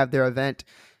rumored to have their event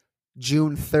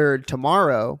June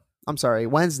 3rd,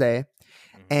 Wednesday.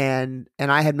 And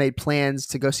I had made plans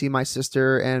to go see my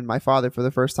sister and my father for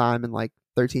the first time in like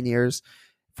 13 years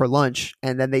for lunch.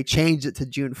 And then they changed it to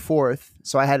June 4th.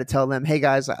 So I had to tell them, hey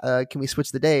guys, can we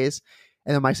switch the days?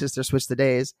 And then my sister switched the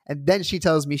days. And then she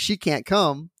tells me she can't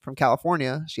come from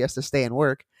California. She has to stay and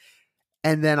work.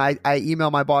 And then I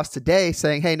emailed my boss today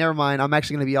saying, hey, never mind. I'm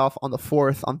actually going to be off on the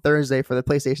 4th on Thursday for the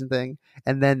PlayStation thing.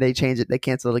 And then they changed it. They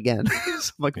canceled it again.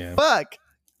 So I'm like, fuck.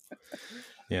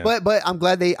 Yeah. But I'm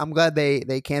glad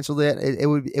they canceled it. It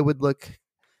would look,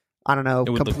 I don't know, It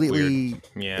would look completely. weird.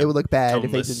 Yeah. It would look bad Toneless.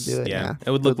 if they didn't do it. Yeah,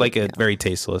 It would look like very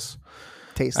tasteless.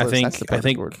 That's the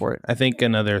perfect word for it. I think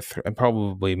another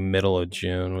probably middle of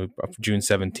June, June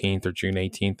 17th or June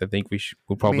 18th. I think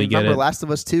we'll probably get remember, it. Last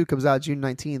of Us 2 comes out June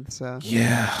 19th. So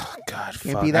yeah, God,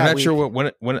 Can't fuck. be that I'm not week. sure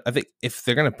when. I think if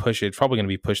they're gonna push it, it's probably gonna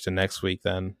be pushed to next week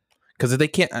then. Because if they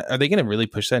can't, are they gonna really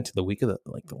push that into the week of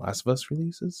the Last of Us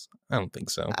releases? I don't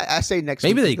think so. I say next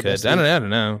Maybe week. they could. I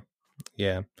don't know.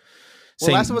 Yeah.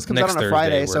 Well, Last of Us comes out on a Thursday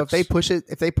Friday, so works.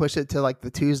 if they push it to like the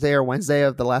Tuesday or Wednesday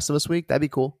of the Last of Us week, that'd be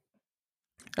cool.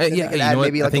 Then yeah, they could you add know what?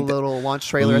 maybe I like a think little launch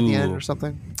trailer at the end Ooh. or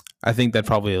something. I think that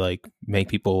probably like make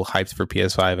people hyped for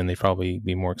PS5, and they probably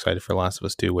be more excited for Last of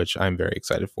Us 2, which I'm very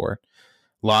excited for.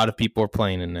 A lot of people are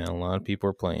playing it now. A lot of people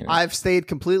are playing it. I've stayed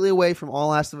completely away from all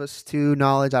Last of Us 2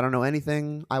 knowledge. I don't know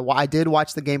anything. I did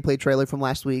watch the gameplay trailer from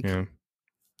last week. Yeah.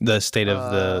 The state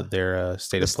of their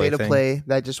state of play state of thing. play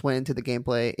that just went into the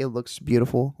gameplay. It looks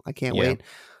beautiful. I can't Yeah. wait.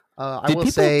 I will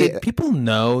say, did people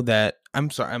know that? I'm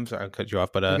sorry, I cut you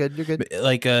off, but you're good.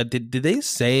 like, did they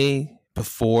say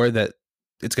before that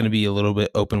it's going to be a little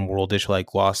bit open worldish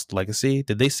like Lost Legacy?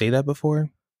 Did they say that before?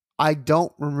 I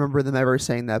don't remember them ever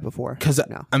saying that before. Because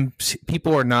no.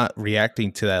 People are not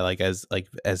reacting to that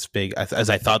as big as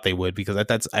I thought they would. Because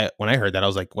when I heard that, I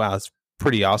was like, wow, it's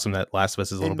pretty awesome that Last of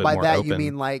Us is a little bit more open. By that you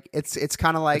mean like it's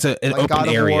kind of like, an like open God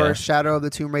of area. War, Shadow of the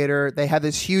Tomb Raider. They have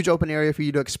this huge open area for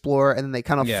you to explore, and then they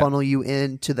kind of funnel you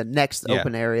into the next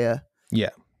open area.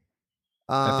 Yeah,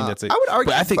 I think that's it. I would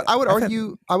argue.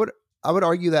 But I would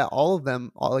argue that all of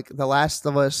them, like The Last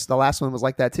of Us, the last one was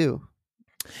like that too.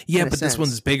 Yeah, but this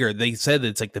one's bigger. They said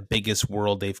it's like the biggest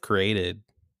world they've created.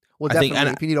 Well,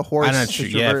 definitely. If you need a horse, if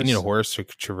you need a horse to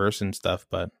traverse and stuff,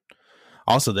 but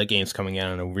also that game's coming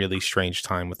out in a really strange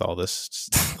time with all this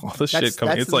shit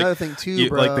coming. That's it's another like thing too,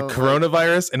 bro. Like the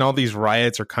coronavirus and all these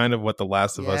riots are kind of what The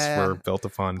Last of Us were built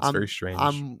upon. It's very strange.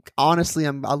 I'm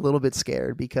a little bit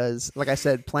scared because, like I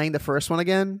said, playing the first one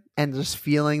again and just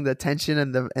feeling the tension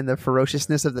and the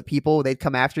ferociousness of the people, they'd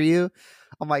come after you.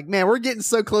 I'm like, man, we're getting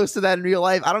so close to that in real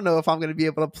life. I don't know if I'm going to be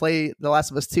able to play The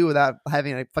Last of Us 2 without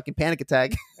having a fucking panic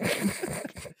attack.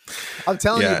 I'm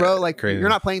telling you, bro, like crazy. You're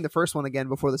not playing the first one again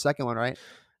before the second one, right?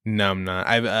 No, I'm not.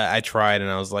 I tried and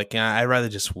I was like, yeah, I'd rather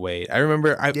just wait. I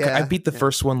remember I beat the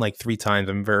first one like 3 times.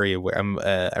 I'm very aware.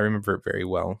 I remember it very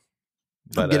well.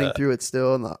 But, I'm getting through it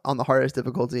still on the hardest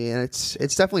difficulty, and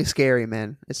it's definitely scary,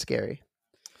 man. It's scary.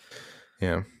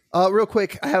 Yeah. Real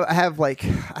quick, I have like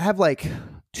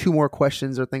 2 more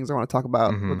questions or things I want to talk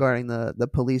about regarding the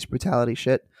police brutality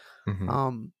shit.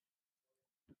 Mm-hmm.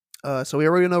 So we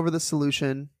already went over the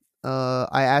solution.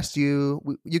 I asked you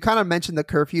kind of mentioned the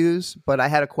curfews, but I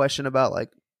had a question about like,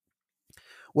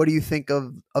 what do you think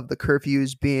of the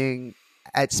curfews being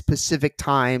at specific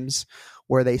times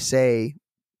where they say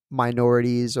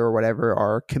minorities or whatever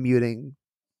are commuting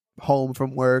home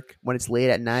from work when it's late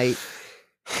at night?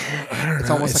 It's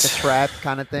almost like a trap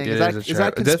kind of thing. Is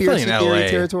that conspiracy theory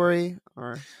territory?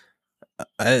 Or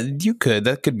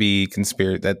that could be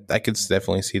conspiracy. That I could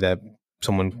definitely see that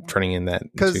someone turning in that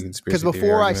because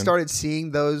before I started seeing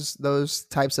those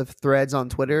types of threads on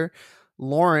Twitter,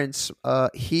 Lawrence,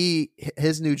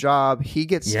 his new job, he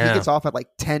gets off at like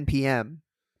 10 p.m.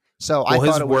 So I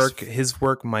thought his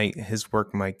work might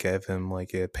give him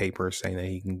like a paper saying that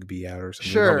he can be out or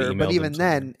something. Sure, but even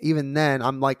then,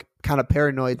 I'm like kind of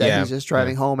paranoid that he's just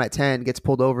driving home at 10, gets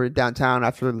pulled over downtown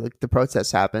after like the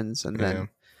protest happens, and then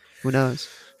who knows?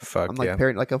 Fuck, I'm like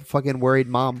like a fucking worried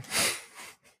mom.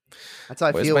 That's how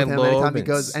I feel with him.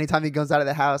 Anytime he goes out of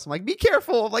the house, I'm like, be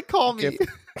careful. I'm like, call me.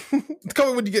 Call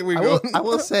me when you get where you're going. I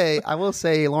will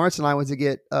say, Lawrence and I went to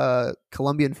get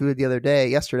Colombian food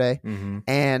yesterday,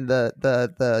 and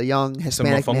the young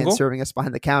Hispanic man serving us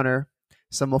behind the counter,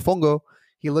 some mofongo.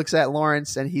 He looks at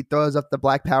Lawrence and he throws up the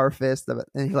Black Power fist,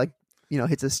 and he like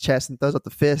hits his chest and throws up the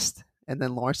fist, and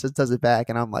then Lawrence just does it back,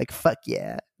 and I'm like, fuck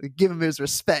yeah, give him his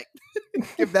respect,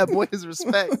 give that boy his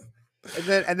respect.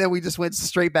 And then we just went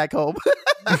straight back home.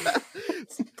 You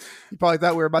probably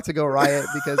thought we were about to go riot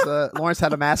because Lawrence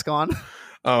had a mask on.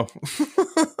 Oh,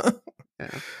 yeah,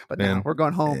 but no, we're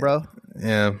going home, bro.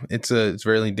 Yeah, it's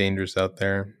really dangerous out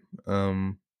there.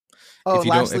 Go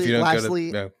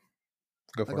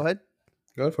ahead.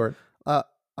 Go for it.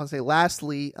 I'll say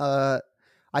lastly, I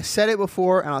said it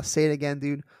before and I'll say it again,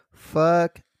 dude.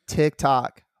 Fuck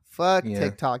TikTok. Fuck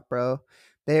TikTok, bro.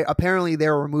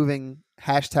 They're removing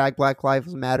hashtag Black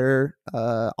Lives Matter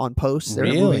on posts. They're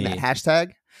removing that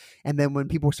hashtag. And then when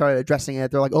people started addressing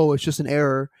it, they're like, oh, it's just an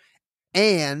error.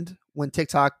 And when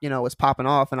TikTok, was popping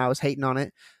off and I was hating on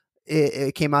it,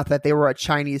 it came out that they were a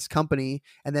Chinese company,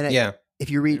 and then Yeah, if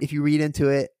you read into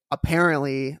it,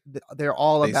 apparently they're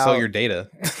all they about sell your data.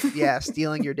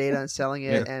 stealing your data and selling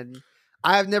it. Yeah, And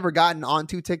I've never gotten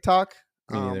onto TikTok,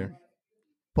 me neither.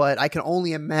 but I can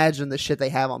only imagine the shit they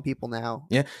have on people now.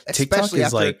 Yeah, TikTok Especially is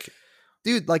after, like,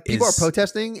 dude, like people are is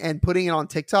protesting and putting it on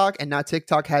TikTok, and now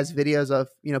TikTok has videos of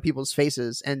people's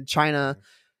faces. And China,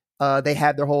 they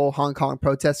had their whole Hong Kong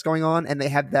protests going on, and they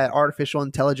have that artificial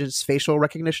intelligence facial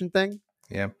recognition thing.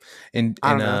 yeah, and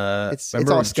I don't know. It's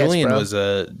remember all sketch, Julian bro. was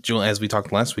Julian, as we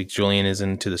talked last week. Julian is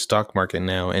into the stock market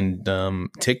now, and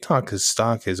TikTok's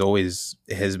stock has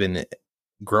been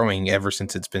growing ever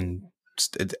since it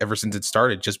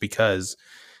started, just because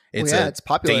it's it's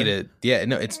popular. data. Yeah,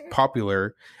 no, it's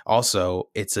popular. Also,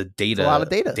 it's a data. It's a lot of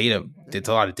data. It's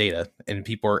a lot of data, and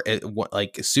people are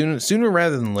like sooner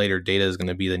rather than later, data is going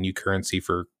to be the new currency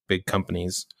for big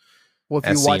companies. Well,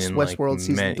 if you watch Westworld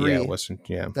season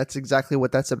 3, that's exactly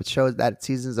what that show that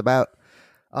season is about.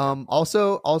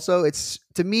 Also, it's,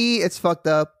 to me, it's fucked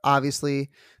up, obviously,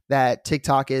 that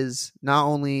TikTok is not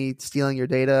only stealing your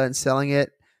data and selling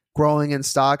it, growing in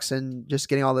stocks and just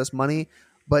getting all this money,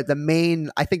 but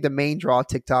I think the main draw of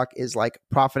TikTok is like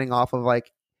profiting off of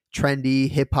like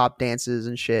trendy hip hop dances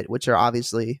and shit, which are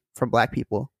obviously from black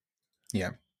people. Yeah.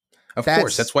 Of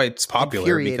course, that's why it's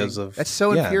popular, because of that's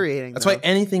so infuriating. That's why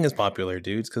anything is popular,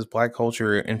 dudes, because black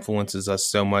culture influences us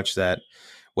so much that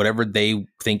whatever they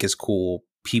think is cool,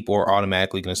 people are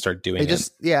automatically going to start doing it.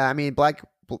 Yeah, I mean, black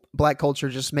culture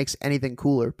just makes anything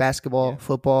cooler. Basketball,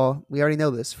 football, we already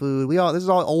know this. Food, this is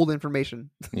all old information.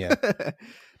 Yeah.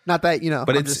 Not that,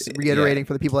 but I'm just reiterating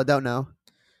for the people that don't know.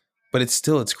 But it's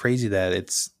crazy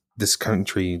that this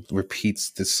country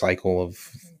repeats this cycle of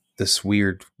this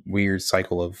weird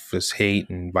cycle of just hate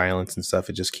and violence and stuff.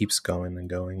 It just keeps going and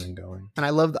going and going. And I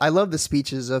love the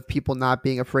speeches of people not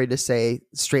being afraid to say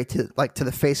straight to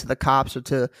the face of the cops or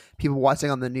to people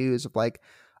watching on the news of like,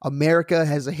 America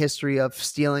has a history of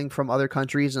stealing from other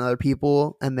countries and other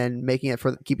people and then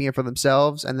keeping it for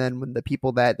themselves. And then when the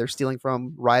people that they're stealing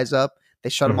from rise up, they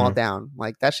shut them all down.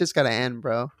 Like, that's just got to end,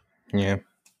 bro. Yeah.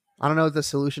 I don't know what the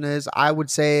solution is. I would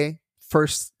say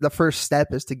the first step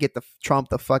is to get Trump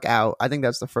the fuck out. I think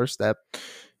that's the first step.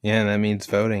 Yeah, that means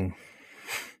voting.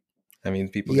 That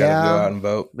means people got to go out and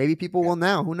vote. Maybe people will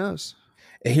now. Who knows?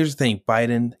 And here's the thing: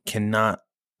 Biden cannot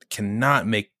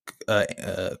make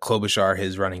Klobuchar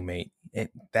his running mate.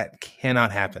 That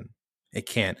cannot happen. It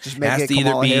can't. Just make it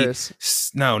Kamala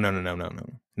Harris. No.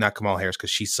 Not Kamala Harris, because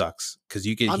she sucks. Because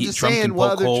Trump can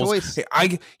poke holes.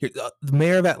 The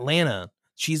mayor of Atlanta.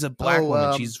 She's a black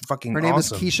woman. She's fucking awesome. Her name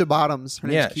is Keisha Bottoms.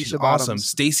 She's awesome.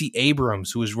 Stacey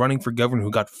Abrams, who was running for governor,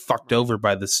 who got fucked over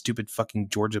by the stupid fucking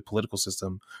Georgia political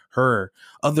system. Her.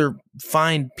 Other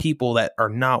fine people that are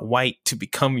not white to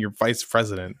become your vice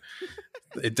president.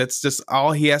 That's just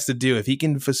all he has to do. If he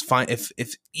can just find, if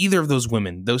either of those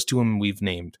women, those two women we've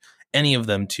named, any of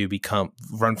them to become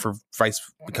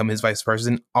his vice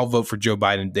president, I'll vote for Joe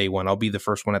Biden day one. I'll be the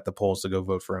first one at the polls to go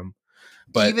vote for him.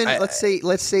 But even let's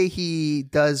say he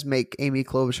does make Amy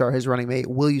Klobuchar his running mate,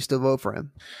 will you still vote for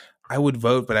him? I would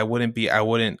vote, but I would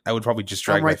probably just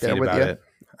drag my feet about it.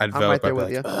 I'd vote, right there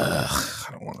with you. I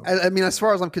don't want to. I mean, as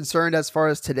far as I'm concerned, as far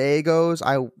as today goes,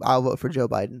 I'll vote for Joe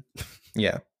Biden.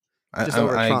 Yeah.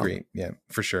 I agree. Yeah,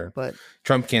 for sure. But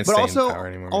Trump can't stay in power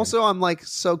anymore. Also, I'm like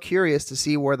so curious to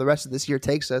see where the rest of this year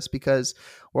takes us, because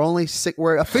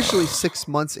we're officially 6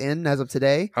 months in as of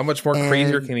today. How much more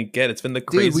crazier can it get? It's been the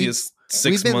craziest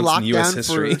 6 months in U.S.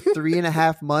 history. For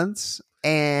 3.5 months,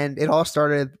 and it all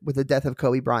started with the death of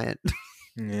Kobe Bryant.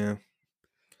 Yeah.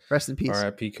 Rest in peace.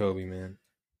 R.I.P. Kobe, man.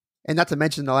 And not to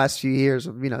mention the last few years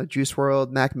of, Juice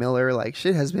WRLD, Mac Miller, like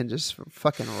shit has been just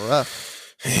fucking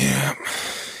rough. Yeah.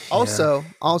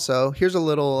 Also, here's a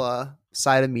little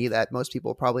side of me that most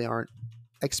people probably aren't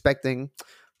expecting.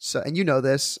 So, and you know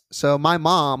this. So my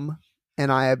mom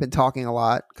and I have been talking a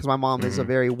lot, because my mom is a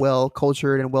very well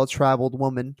cultured and well traveled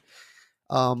woman.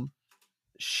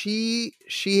 She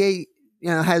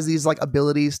has these like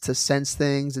abilities to sense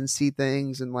things and see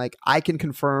things, and like I can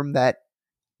confirm that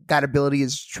ability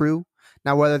is true.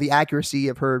 Now, whether the accuracy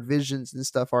of her visions and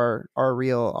stuff are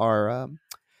real are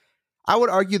I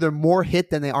would argue they're more hit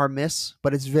than they are miss,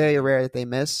 but it's very rare that they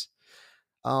miss.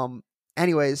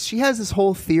 Anyways, she has this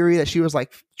whole theory that she was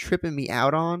like tripping me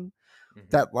out on,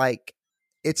 that like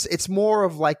it's more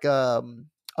of like a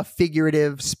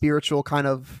figurative, spiritual kind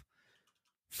of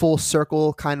full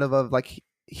circle kind of like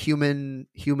human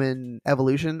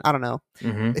evolution. I don't know.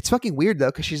 It's fucking weird though,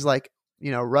 because she's like,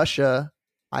 Russia.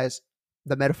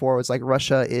 The metaphor was like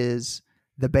Russia is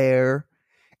the bear,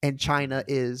 and China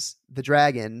is the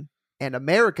dragon, and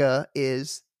America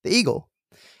is the eagle.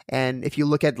 And if you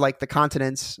look at like the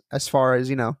continents, as far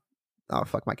as oh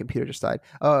fuck, my computer just died.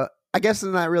 I guess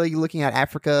I'm not really looking at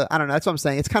Africa. I don't know. That's what I'm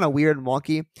saying. It's kind of weird and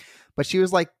wonky. But she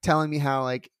was like telling me how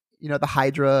like the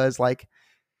Hydra is like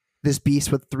this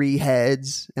beast with 3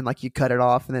 heads, and like you cut it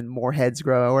off and then more heads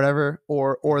grow or whatever.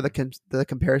 Or the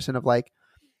comparison of like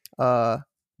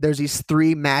there's these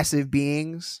 3 massive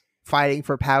beings fighting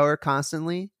for power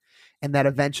constantly, and that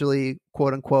eventually,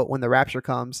 quote unquote, when the rapture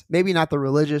comes, maybe not the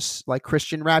religious like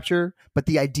Christian rapture, but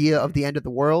the idea of the end of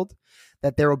the world,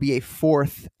 that there will be a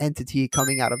 4th entity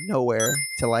coming out of nowhere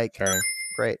to like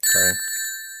great.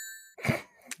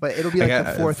 But it'll be like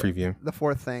the 4th preview. The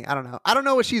 4th thing. I don't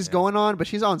know what she's going on, but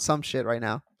she's on some shit right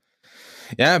now.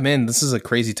 Yeah, man, this is a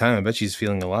crazy time. I bet she's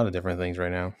feeling a lot of different things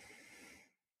right now.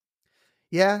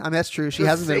 Yeah, I mean that's true. She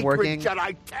hasn't been working.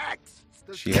 Jedi text.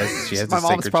 She has. My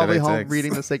mom's probably Jedi home text.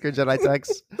 reading the Sacred Jedi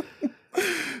text.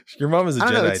 Your mom is a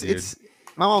Jedi, dude.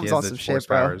 My mom's on some shit,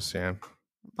 bro. Powers, yeah.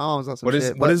 My mom's on some What is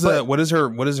shit. what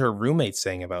is her roommate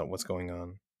saying about what's going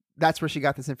on? That's where she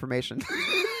got this information.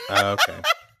 Oh, okay.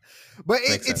 But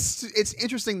it's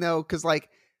interesting though, because like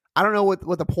I don't know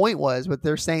what the point was, but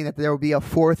they're saying that there will be a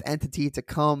 4th entity to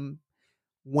come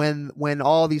when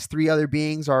all these 3 other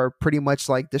beings are pretty much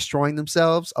like destroying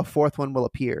themselves. A 4th one will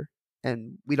appear,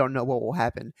 and we don't know what will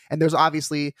happen. And there's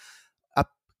obviously a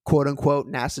quote unquote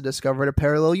NASA discovered a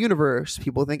parallel universe.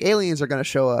 People think aliens are going to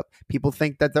show up. People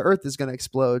think that the Earth is going to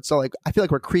explode. So like I feel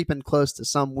like we're creeping close to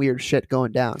some weird shit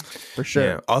going down for sure.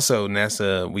 Yeah. Also,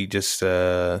 NASA, we just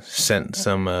sent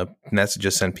some. NASA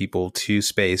just sent people to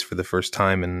space for the first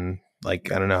time in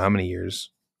like I don't know how many years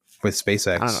with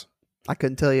SpaceX. I don't know. I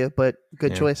couldn't tell you, but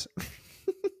good choice.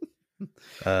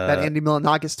 That Andy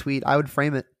Milonakis tweet, I would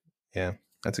frame it. Yeah,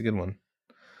 that's a good one.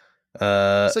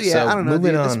 I don't know.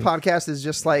 Moving This on. podcast is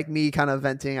just like me kind of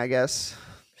venting, I guess.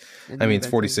 I mean, it's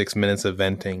 46 minutes of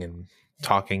venting and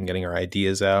talking, getting our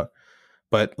ideas out.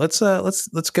 But let's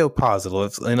go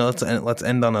positive. Let's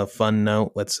end on a fun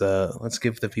note. Let's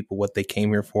give the people what they came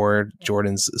here for.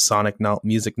 Jordan's Sonic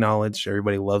music knowledge.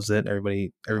 Everybody loves it.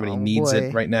 Everybody needs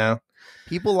it right now.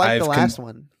 People like the last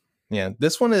one. Yeah,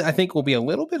 this one I think will be a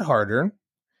little bit harder.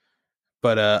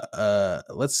 But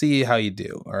let's see how you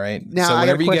do. All right. Now, so I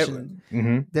got a whenever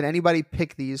question. Did anybody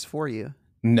pick these for you?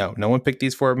 No one picked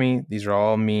these for me. These are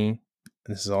all me.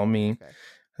 This is all me. Okay.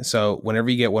 So whenever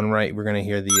you get one right, we're gonna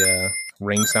hear the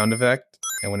ring sound effect,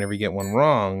 and whenever you get one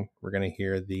wrong, we're gonna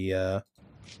hear the.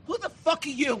 Who the fuck are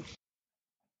you?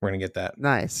 We're gonna get that.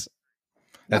 Nice.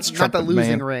 That's not the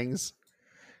losing man. rings.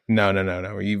 No.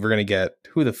 We're gonna get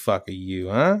who the fuck are you,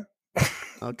 huh?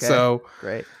 Okay. So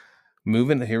great.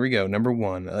 Moving, here we go. Number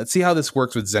 1. Let's see how this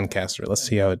works with Zencastr. Let's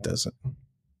see how it does it. I'm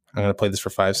going to play this for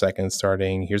 5 seconds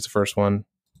starting. Here's the first one.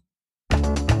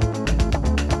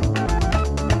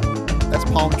 That's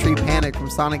Palm Tree Panic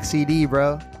from Sonic CD,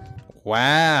 bro.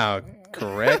 Wow.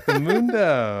 Correct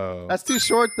mundo. That's too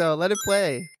short, though. Let it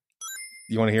play.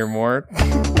 You want to hear more?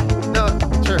 No,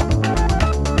 sure.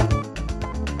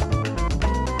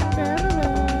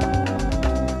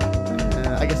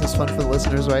 I guess it's fun for the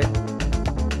listeners, right?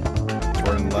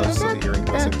 Jordan loves hearing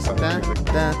listening to Sonic music.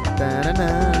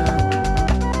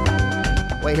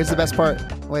 Wait, here's the best part.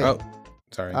 Wait. Oh,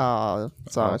 sorry. Oh,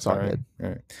 it's all good. All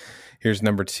right. Here's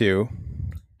number 2.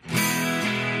 Oh,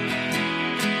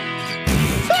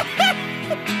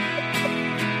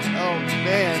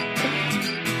 man.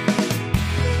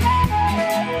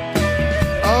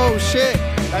 Oh, shit.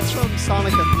 That's from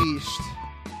Sonic Unleashed.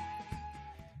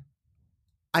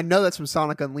 I know that's from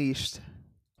Sonic Unleashed.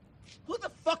 Who the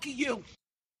fuck are you?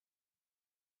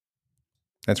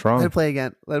 That's wrong. Let it play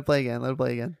again. Let it play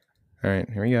again. All right,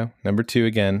 here we go. Number 2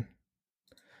 again.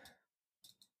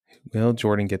 Will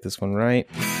Jordan get this one right?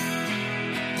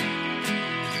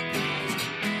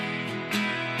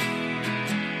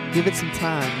 Give it some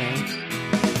time, man.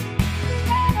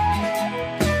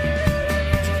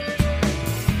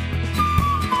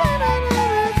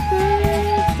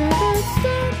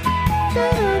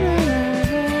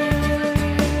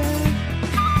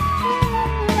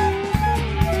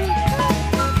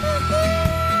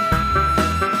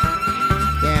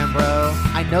 Damn, bro.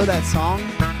 I know that song.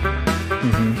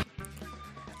 Mm-hmm.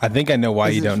 I think I know why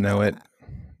you don't know it.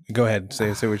 Go ahead. Say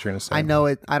what you're going to say. I know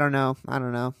it. I don't know.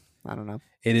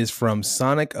 It is from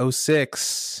Sonic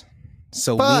 06.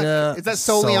 Solina. Is that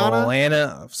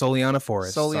Soliana? Soliana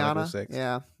Forest. Soliana? Sonic 06.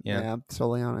 Yeah.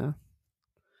 Soliana.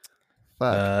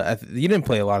 Fuck. You didn't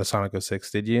play a lot of Sonic 06,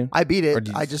 did you? I beat it. Or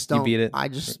I just don't. You beat it? I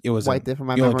just it was wiped it from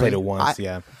my You memory. only played it once,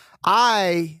 yeah.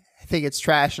 I think it's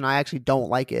trash, and I actually don't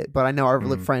like it. But I know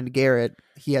our friend Garrett,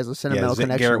 he has a sentimental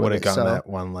connection Garrett with would have it. gotten So. that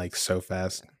one like so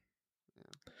fast.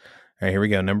 right, here we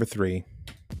go. Number 3.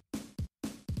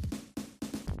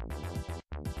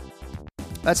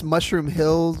 That's Mushroom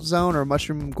Hill Zone or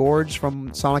Mushroom Gorge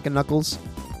from Sonic and Knuckles.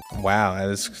 Wow,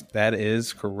 that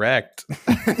is correct.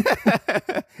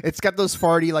 It's got those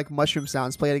farty like mushroom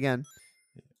sounds. Play it again.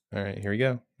 All right, here we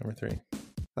go. Number 3.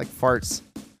 Like farts.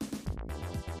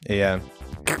 Yeah.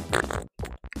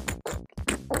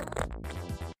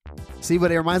 See,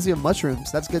 but it reminds me of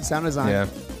mushrooms. That's good sound design. Yeah.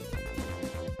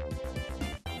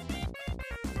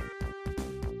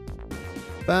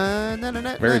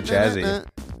 Very jazzy.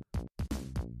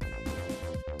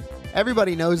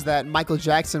 Everybody knows that Michael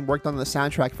Jackson worked on the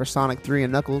soundtrack for Sonic 3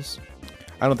 and Knuckles.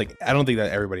 I don't think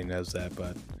that everybody knows that,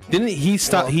 but didn't he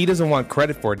stop? He doesn't want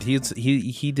credit for it.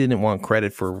 He didn't want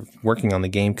credit for working on the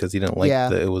game because he didn't like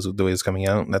it was the way it was coming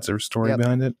out. That's a story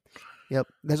behind it. Yep.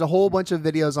 There's a whole bunch of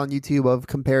videos on YouTube of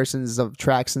comparisons of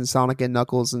tracks in Sonic and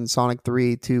Knuckles and Sonic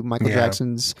 3 to Michael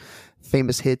Jackson's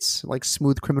famous hits like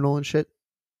Smooth Criminal and shit.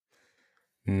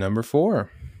 Number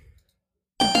 4.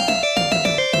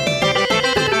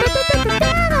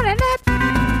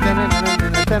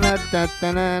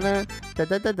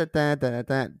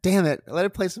 Damn it. Let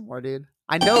it play some more, dude.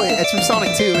 I know it. It's from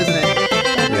Sonic 2, isn't it?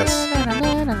 Yes.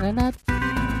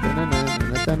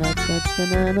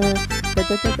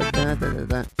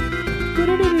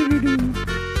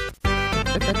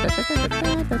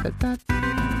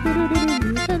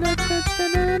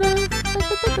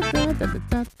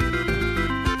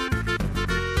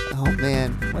 Oh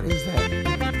man, what is that?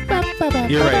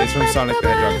 You're right. It's from Sonic the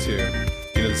Hedgehog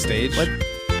 2. You know the stage? What?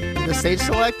 The stage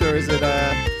select, or is it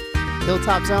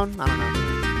Hilltop Zone? I don't know.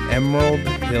 Emerald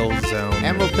Hill Zone.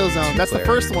 Emerald Hill Zone. That's the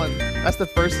first one. That's the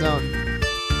first zone.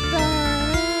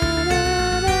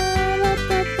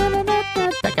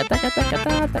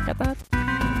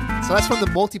 So that's from the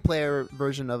multiplayer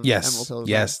version of Emerald Hill Zone.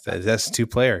 Yes, that's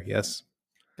 2-player. Yes.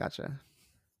 Gotcha.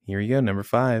 Here you go. Number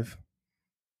 5.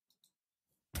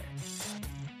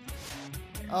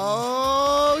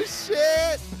 Oh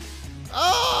shit!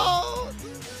 Oh,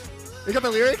 you got the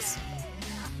lyrics?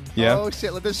 Yeah. Oh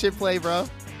shit! Let this shit play, bro.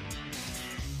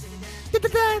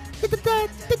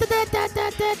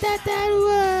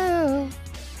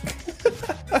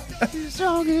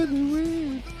 Strong in the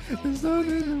wind. Strong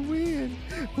in the wind.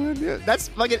 That's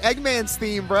fucking Eggman's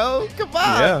theme, bro. Come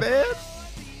on, man.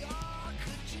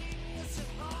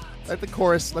 Let the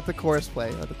chorus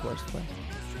play.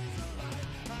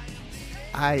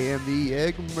 I am the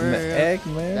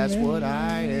Eggman. That's what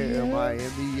I am. I am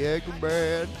the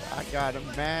Eggman. I got a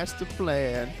master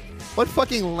plan. What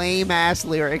fucking lame ass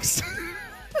lyrics.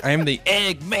 I am the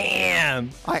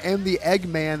Eggman. I am the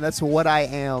Eggman. That's what I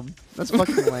am. That's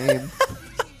fucking lame.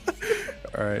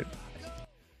 All right.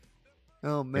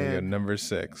 Oh man. Here we go, number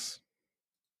 6.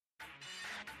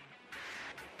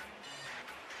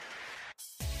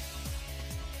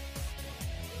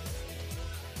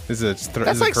 That's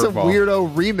like some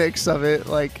weirdo remix of it.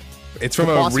 Like it's from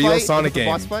a real Sonic game.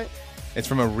 Boss fight? It's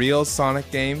from a real Sonic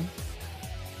game.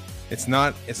 It's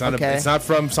not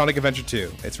from Sonic Adventure 2.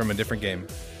 It's from a different game.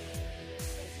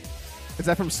 Is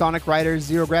that from Sonic Riders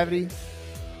Zero Gravity?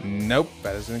 Nope,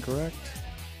 that is incorrect.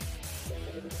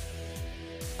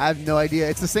 I have no idea.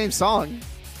 It's the same song.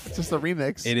 It's just a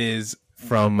remix. It is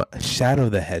from Shadow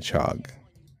the Hedgehog.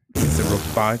 It's a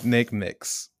Robotnik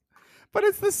mix. But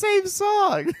it's the same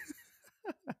song.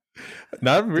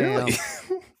 Not really.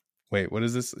 Wait, what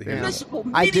is this?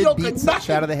 I did beat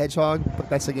Shadow the Hedgehog, but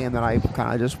that's a game that I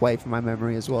kind of just wiped from my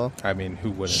memory as well. I mean,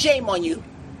 who wouldn't? Shame on you.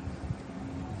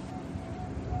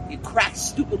 You crack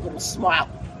stupid little smile.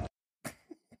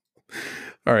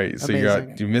 All right, so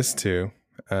you missed 2.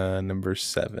 Number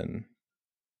 7.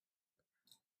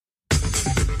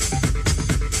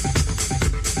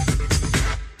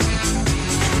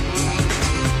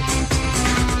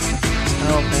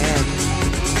 Oh man,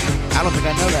 I don't think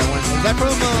I know that one.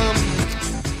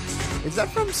 Is that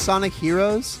from Sonic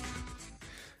Heroes?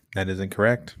 That is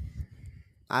incorrect.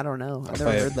 I don't know. I've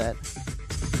never heard that.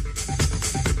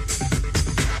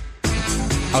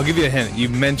 I'll give you a hint. You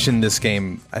mentioned this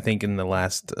game, I think, in the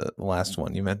last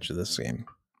one. You mentioned this game.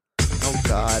 Oh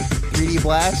God, 3D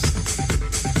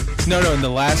Blast? No, in the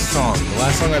last song. The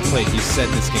last song I played, you said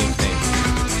this game's name.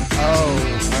 Oh,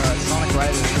 Sonic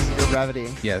Riders Zero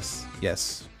Gravity. Yes.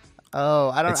 Oh,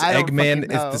 I don't. It's I don't Eggman.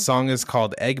 know. The song is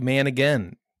called Eggman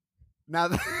Again. Now,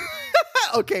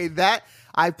 okay,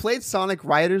 I played Sonic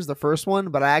Riders, the first one,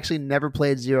 but I actually never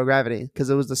played Zero Gravity because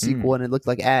it was the sequel and it looked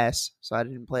like ass, so I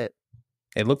didn't play it.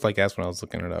 It looked like ass when I was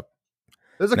looking it up.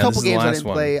 There's a couple games I didn't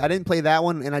play. I didn't play that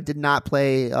one, and I did not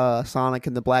play Sonic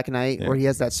in the Black Knight where he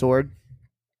has that sword.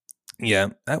 Yeah,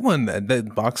 that one,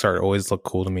 that box art always looked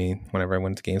cool to me whenever I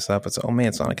went to GameStop. It's, oh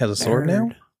man, Sonic has a sword now?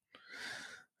 Nerd.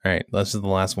 All right, this is the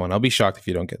last one. I'll be shocked if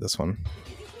you don't get this one.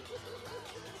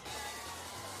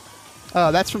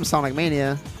 Oh, that's from Sonic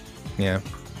Mania. Yeah.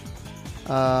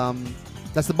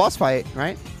 That's the boss fight,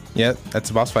 right? Yeah, that's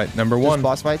the boss fight. Number Just one.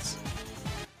 boss fights.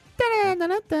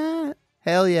 Da-da-da-da-da.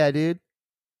 Hell yeah, dude.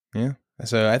 Yeah.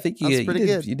 So I think That's pretty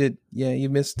good. You did. Yeah, you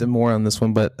missed more on this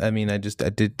one, but I mean, I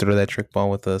did throw that trick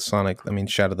ball with the Sonic. I mean,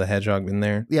 Shadow the Hedgehog in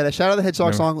there. Yeah, the Shadow the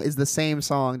Hedgehog No. song is the same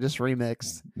song, just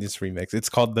remixed. This remix. It's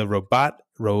called the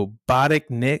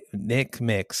Robotic Nick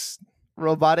Mix.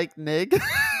 Robotic Nig.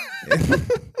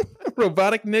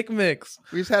 Robotic Nick Mix.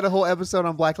 We just had a whole episode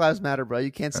on Black Lives Matter, bro.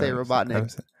 You can't say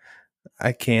Robotnik.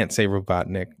 I can't say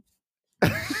Robotnik.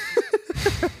 That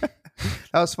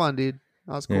was fun, dude.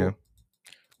 That was cool. Yeah.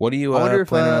 What do you I wonder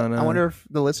plan on? I wonder if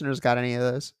the listeners got any of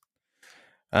those.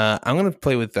 I'm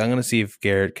gonna see if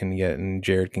Garrett can get and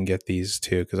Jared can get these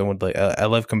too, because I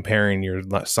love comparing your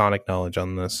Sonic knowledge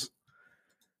on this.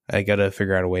 I gotta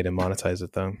figure out a way to monetize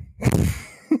it though.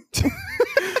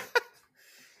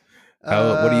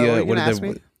 What are you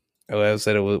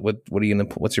gonna?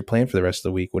 What's your plan for the rest of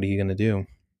the week? What are you gonna do?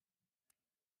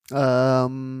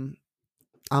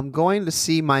 I'm going to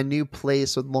see my new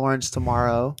place with Lawrence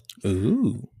tomorrow.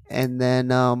 Ooh. And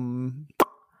then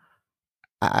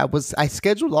I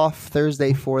scheduled off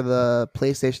Thursday for the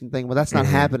PlayStation thing, but that's not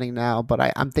happening now.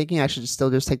 But I'm thinking I should still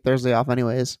just take Thursday off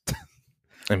anyways.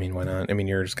 I mean, why not? I mean,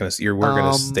 we're gonna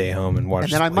stay home and watch.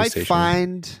 And then I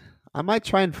might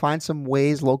try and find some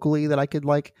ways locally that I could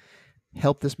like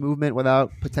help this movement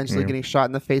without potentially getting shot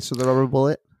in the face with a rubber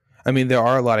bullet. I mean, there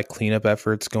are a lot of cleanup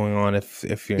efforts going on if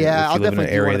you live in an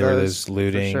area where there's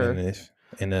looting sure.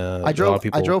 and I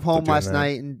drove home last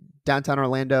night in downtown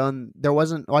Orlando, and there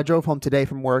wasn't. I drove home today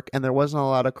from work, and there wasn't a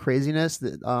lot of craziness.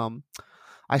 That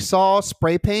I saw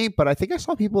spray paint, but I think I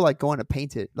saw people like going to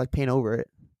paint over it.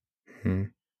 Hmm.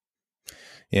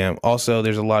 Yeah. Also,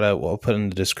 there's a lot of. I'll put in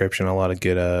the description a lot of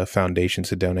good foundations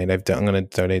to donate. I'm going to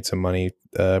donate some money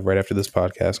right after this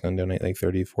podcast. I'm going to donate like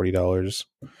 $30-$40.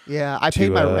 Yeah, I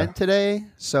paid my rent today,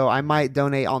 so I might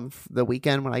donate on the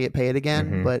weekend when I get paid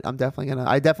again. But I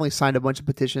definitely signed a bunch of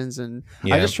petitions, and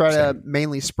I just try to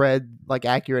mainly spread like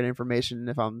accurate information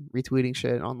if I'm retweeting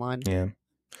shit online. Yeah.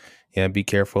 Be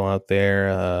careful out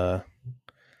there.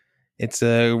 It's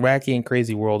a wacky and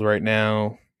crazy world right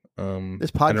now. This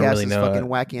podcast is fucking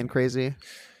wacky and crazy.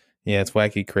 Yeah, it's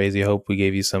wacky, crazy. I hope we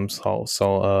gave you some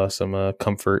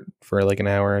comfort for like an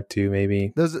hour or two,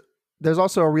 maybe. There's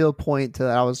also a real point that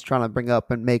I was trying to bring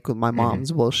up and make with my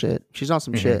mom's bullshit. She's on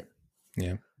some shit.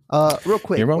 Yeah. Real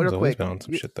quick. Your mom's always been on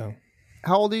some shit, though.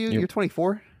 How old are you? You're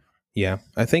 24? Yeah,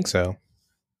 I think so.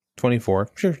 24.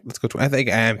 Sure, let's go. I think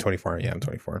I am 24. Yeah, I'm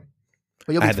 24.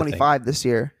 But you'll be 25 this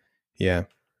year. Yeah.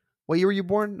 What year were you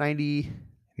born?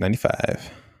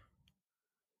 95.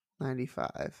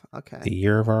 95. Okay. The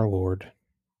year of our Lord.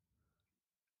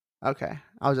 Okay.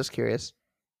 I was just curious.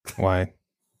 Why?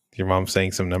 Your mom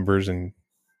saying some numbers and...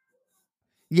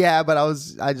 Yeah, but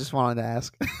I just wanted to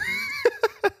ask.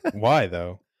 Why,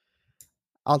 though?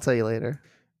 I'll tell you later.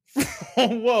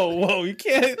 Whoa, you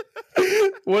can't...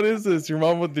 What is this? Did your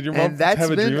mom have a dream about me? That's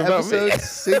been episode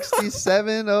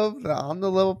 67 of the On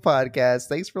the Level podcast.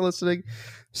 Thanks for listening.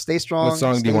 Stay strong. What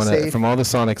song do you want to... From all the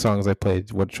Sonic songs I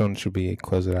played, which one should we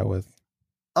close it out with?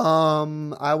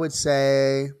 I would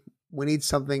say we need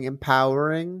something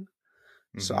empowering.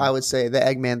 So I would say the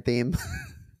Eggman theme.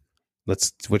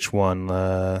 Which one?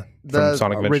 The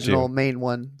Sonic original main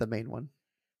one. The main one.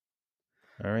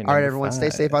 All right, everyone. 5. Stay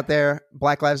safe out there.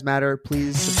 Black Lives Matter.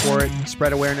 Please support,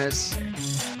 spread awareness.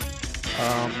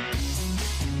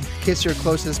 Kiss your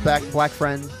closest black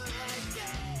friend.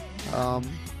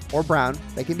 Or brown.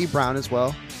 They can be brown as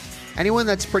well. Anyone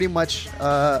that's pretty much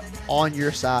on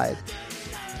your side.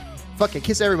 Fuck it.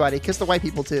 Kiss everybody. Kiss the white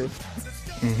people too.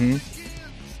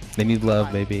 They need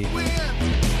love, baby.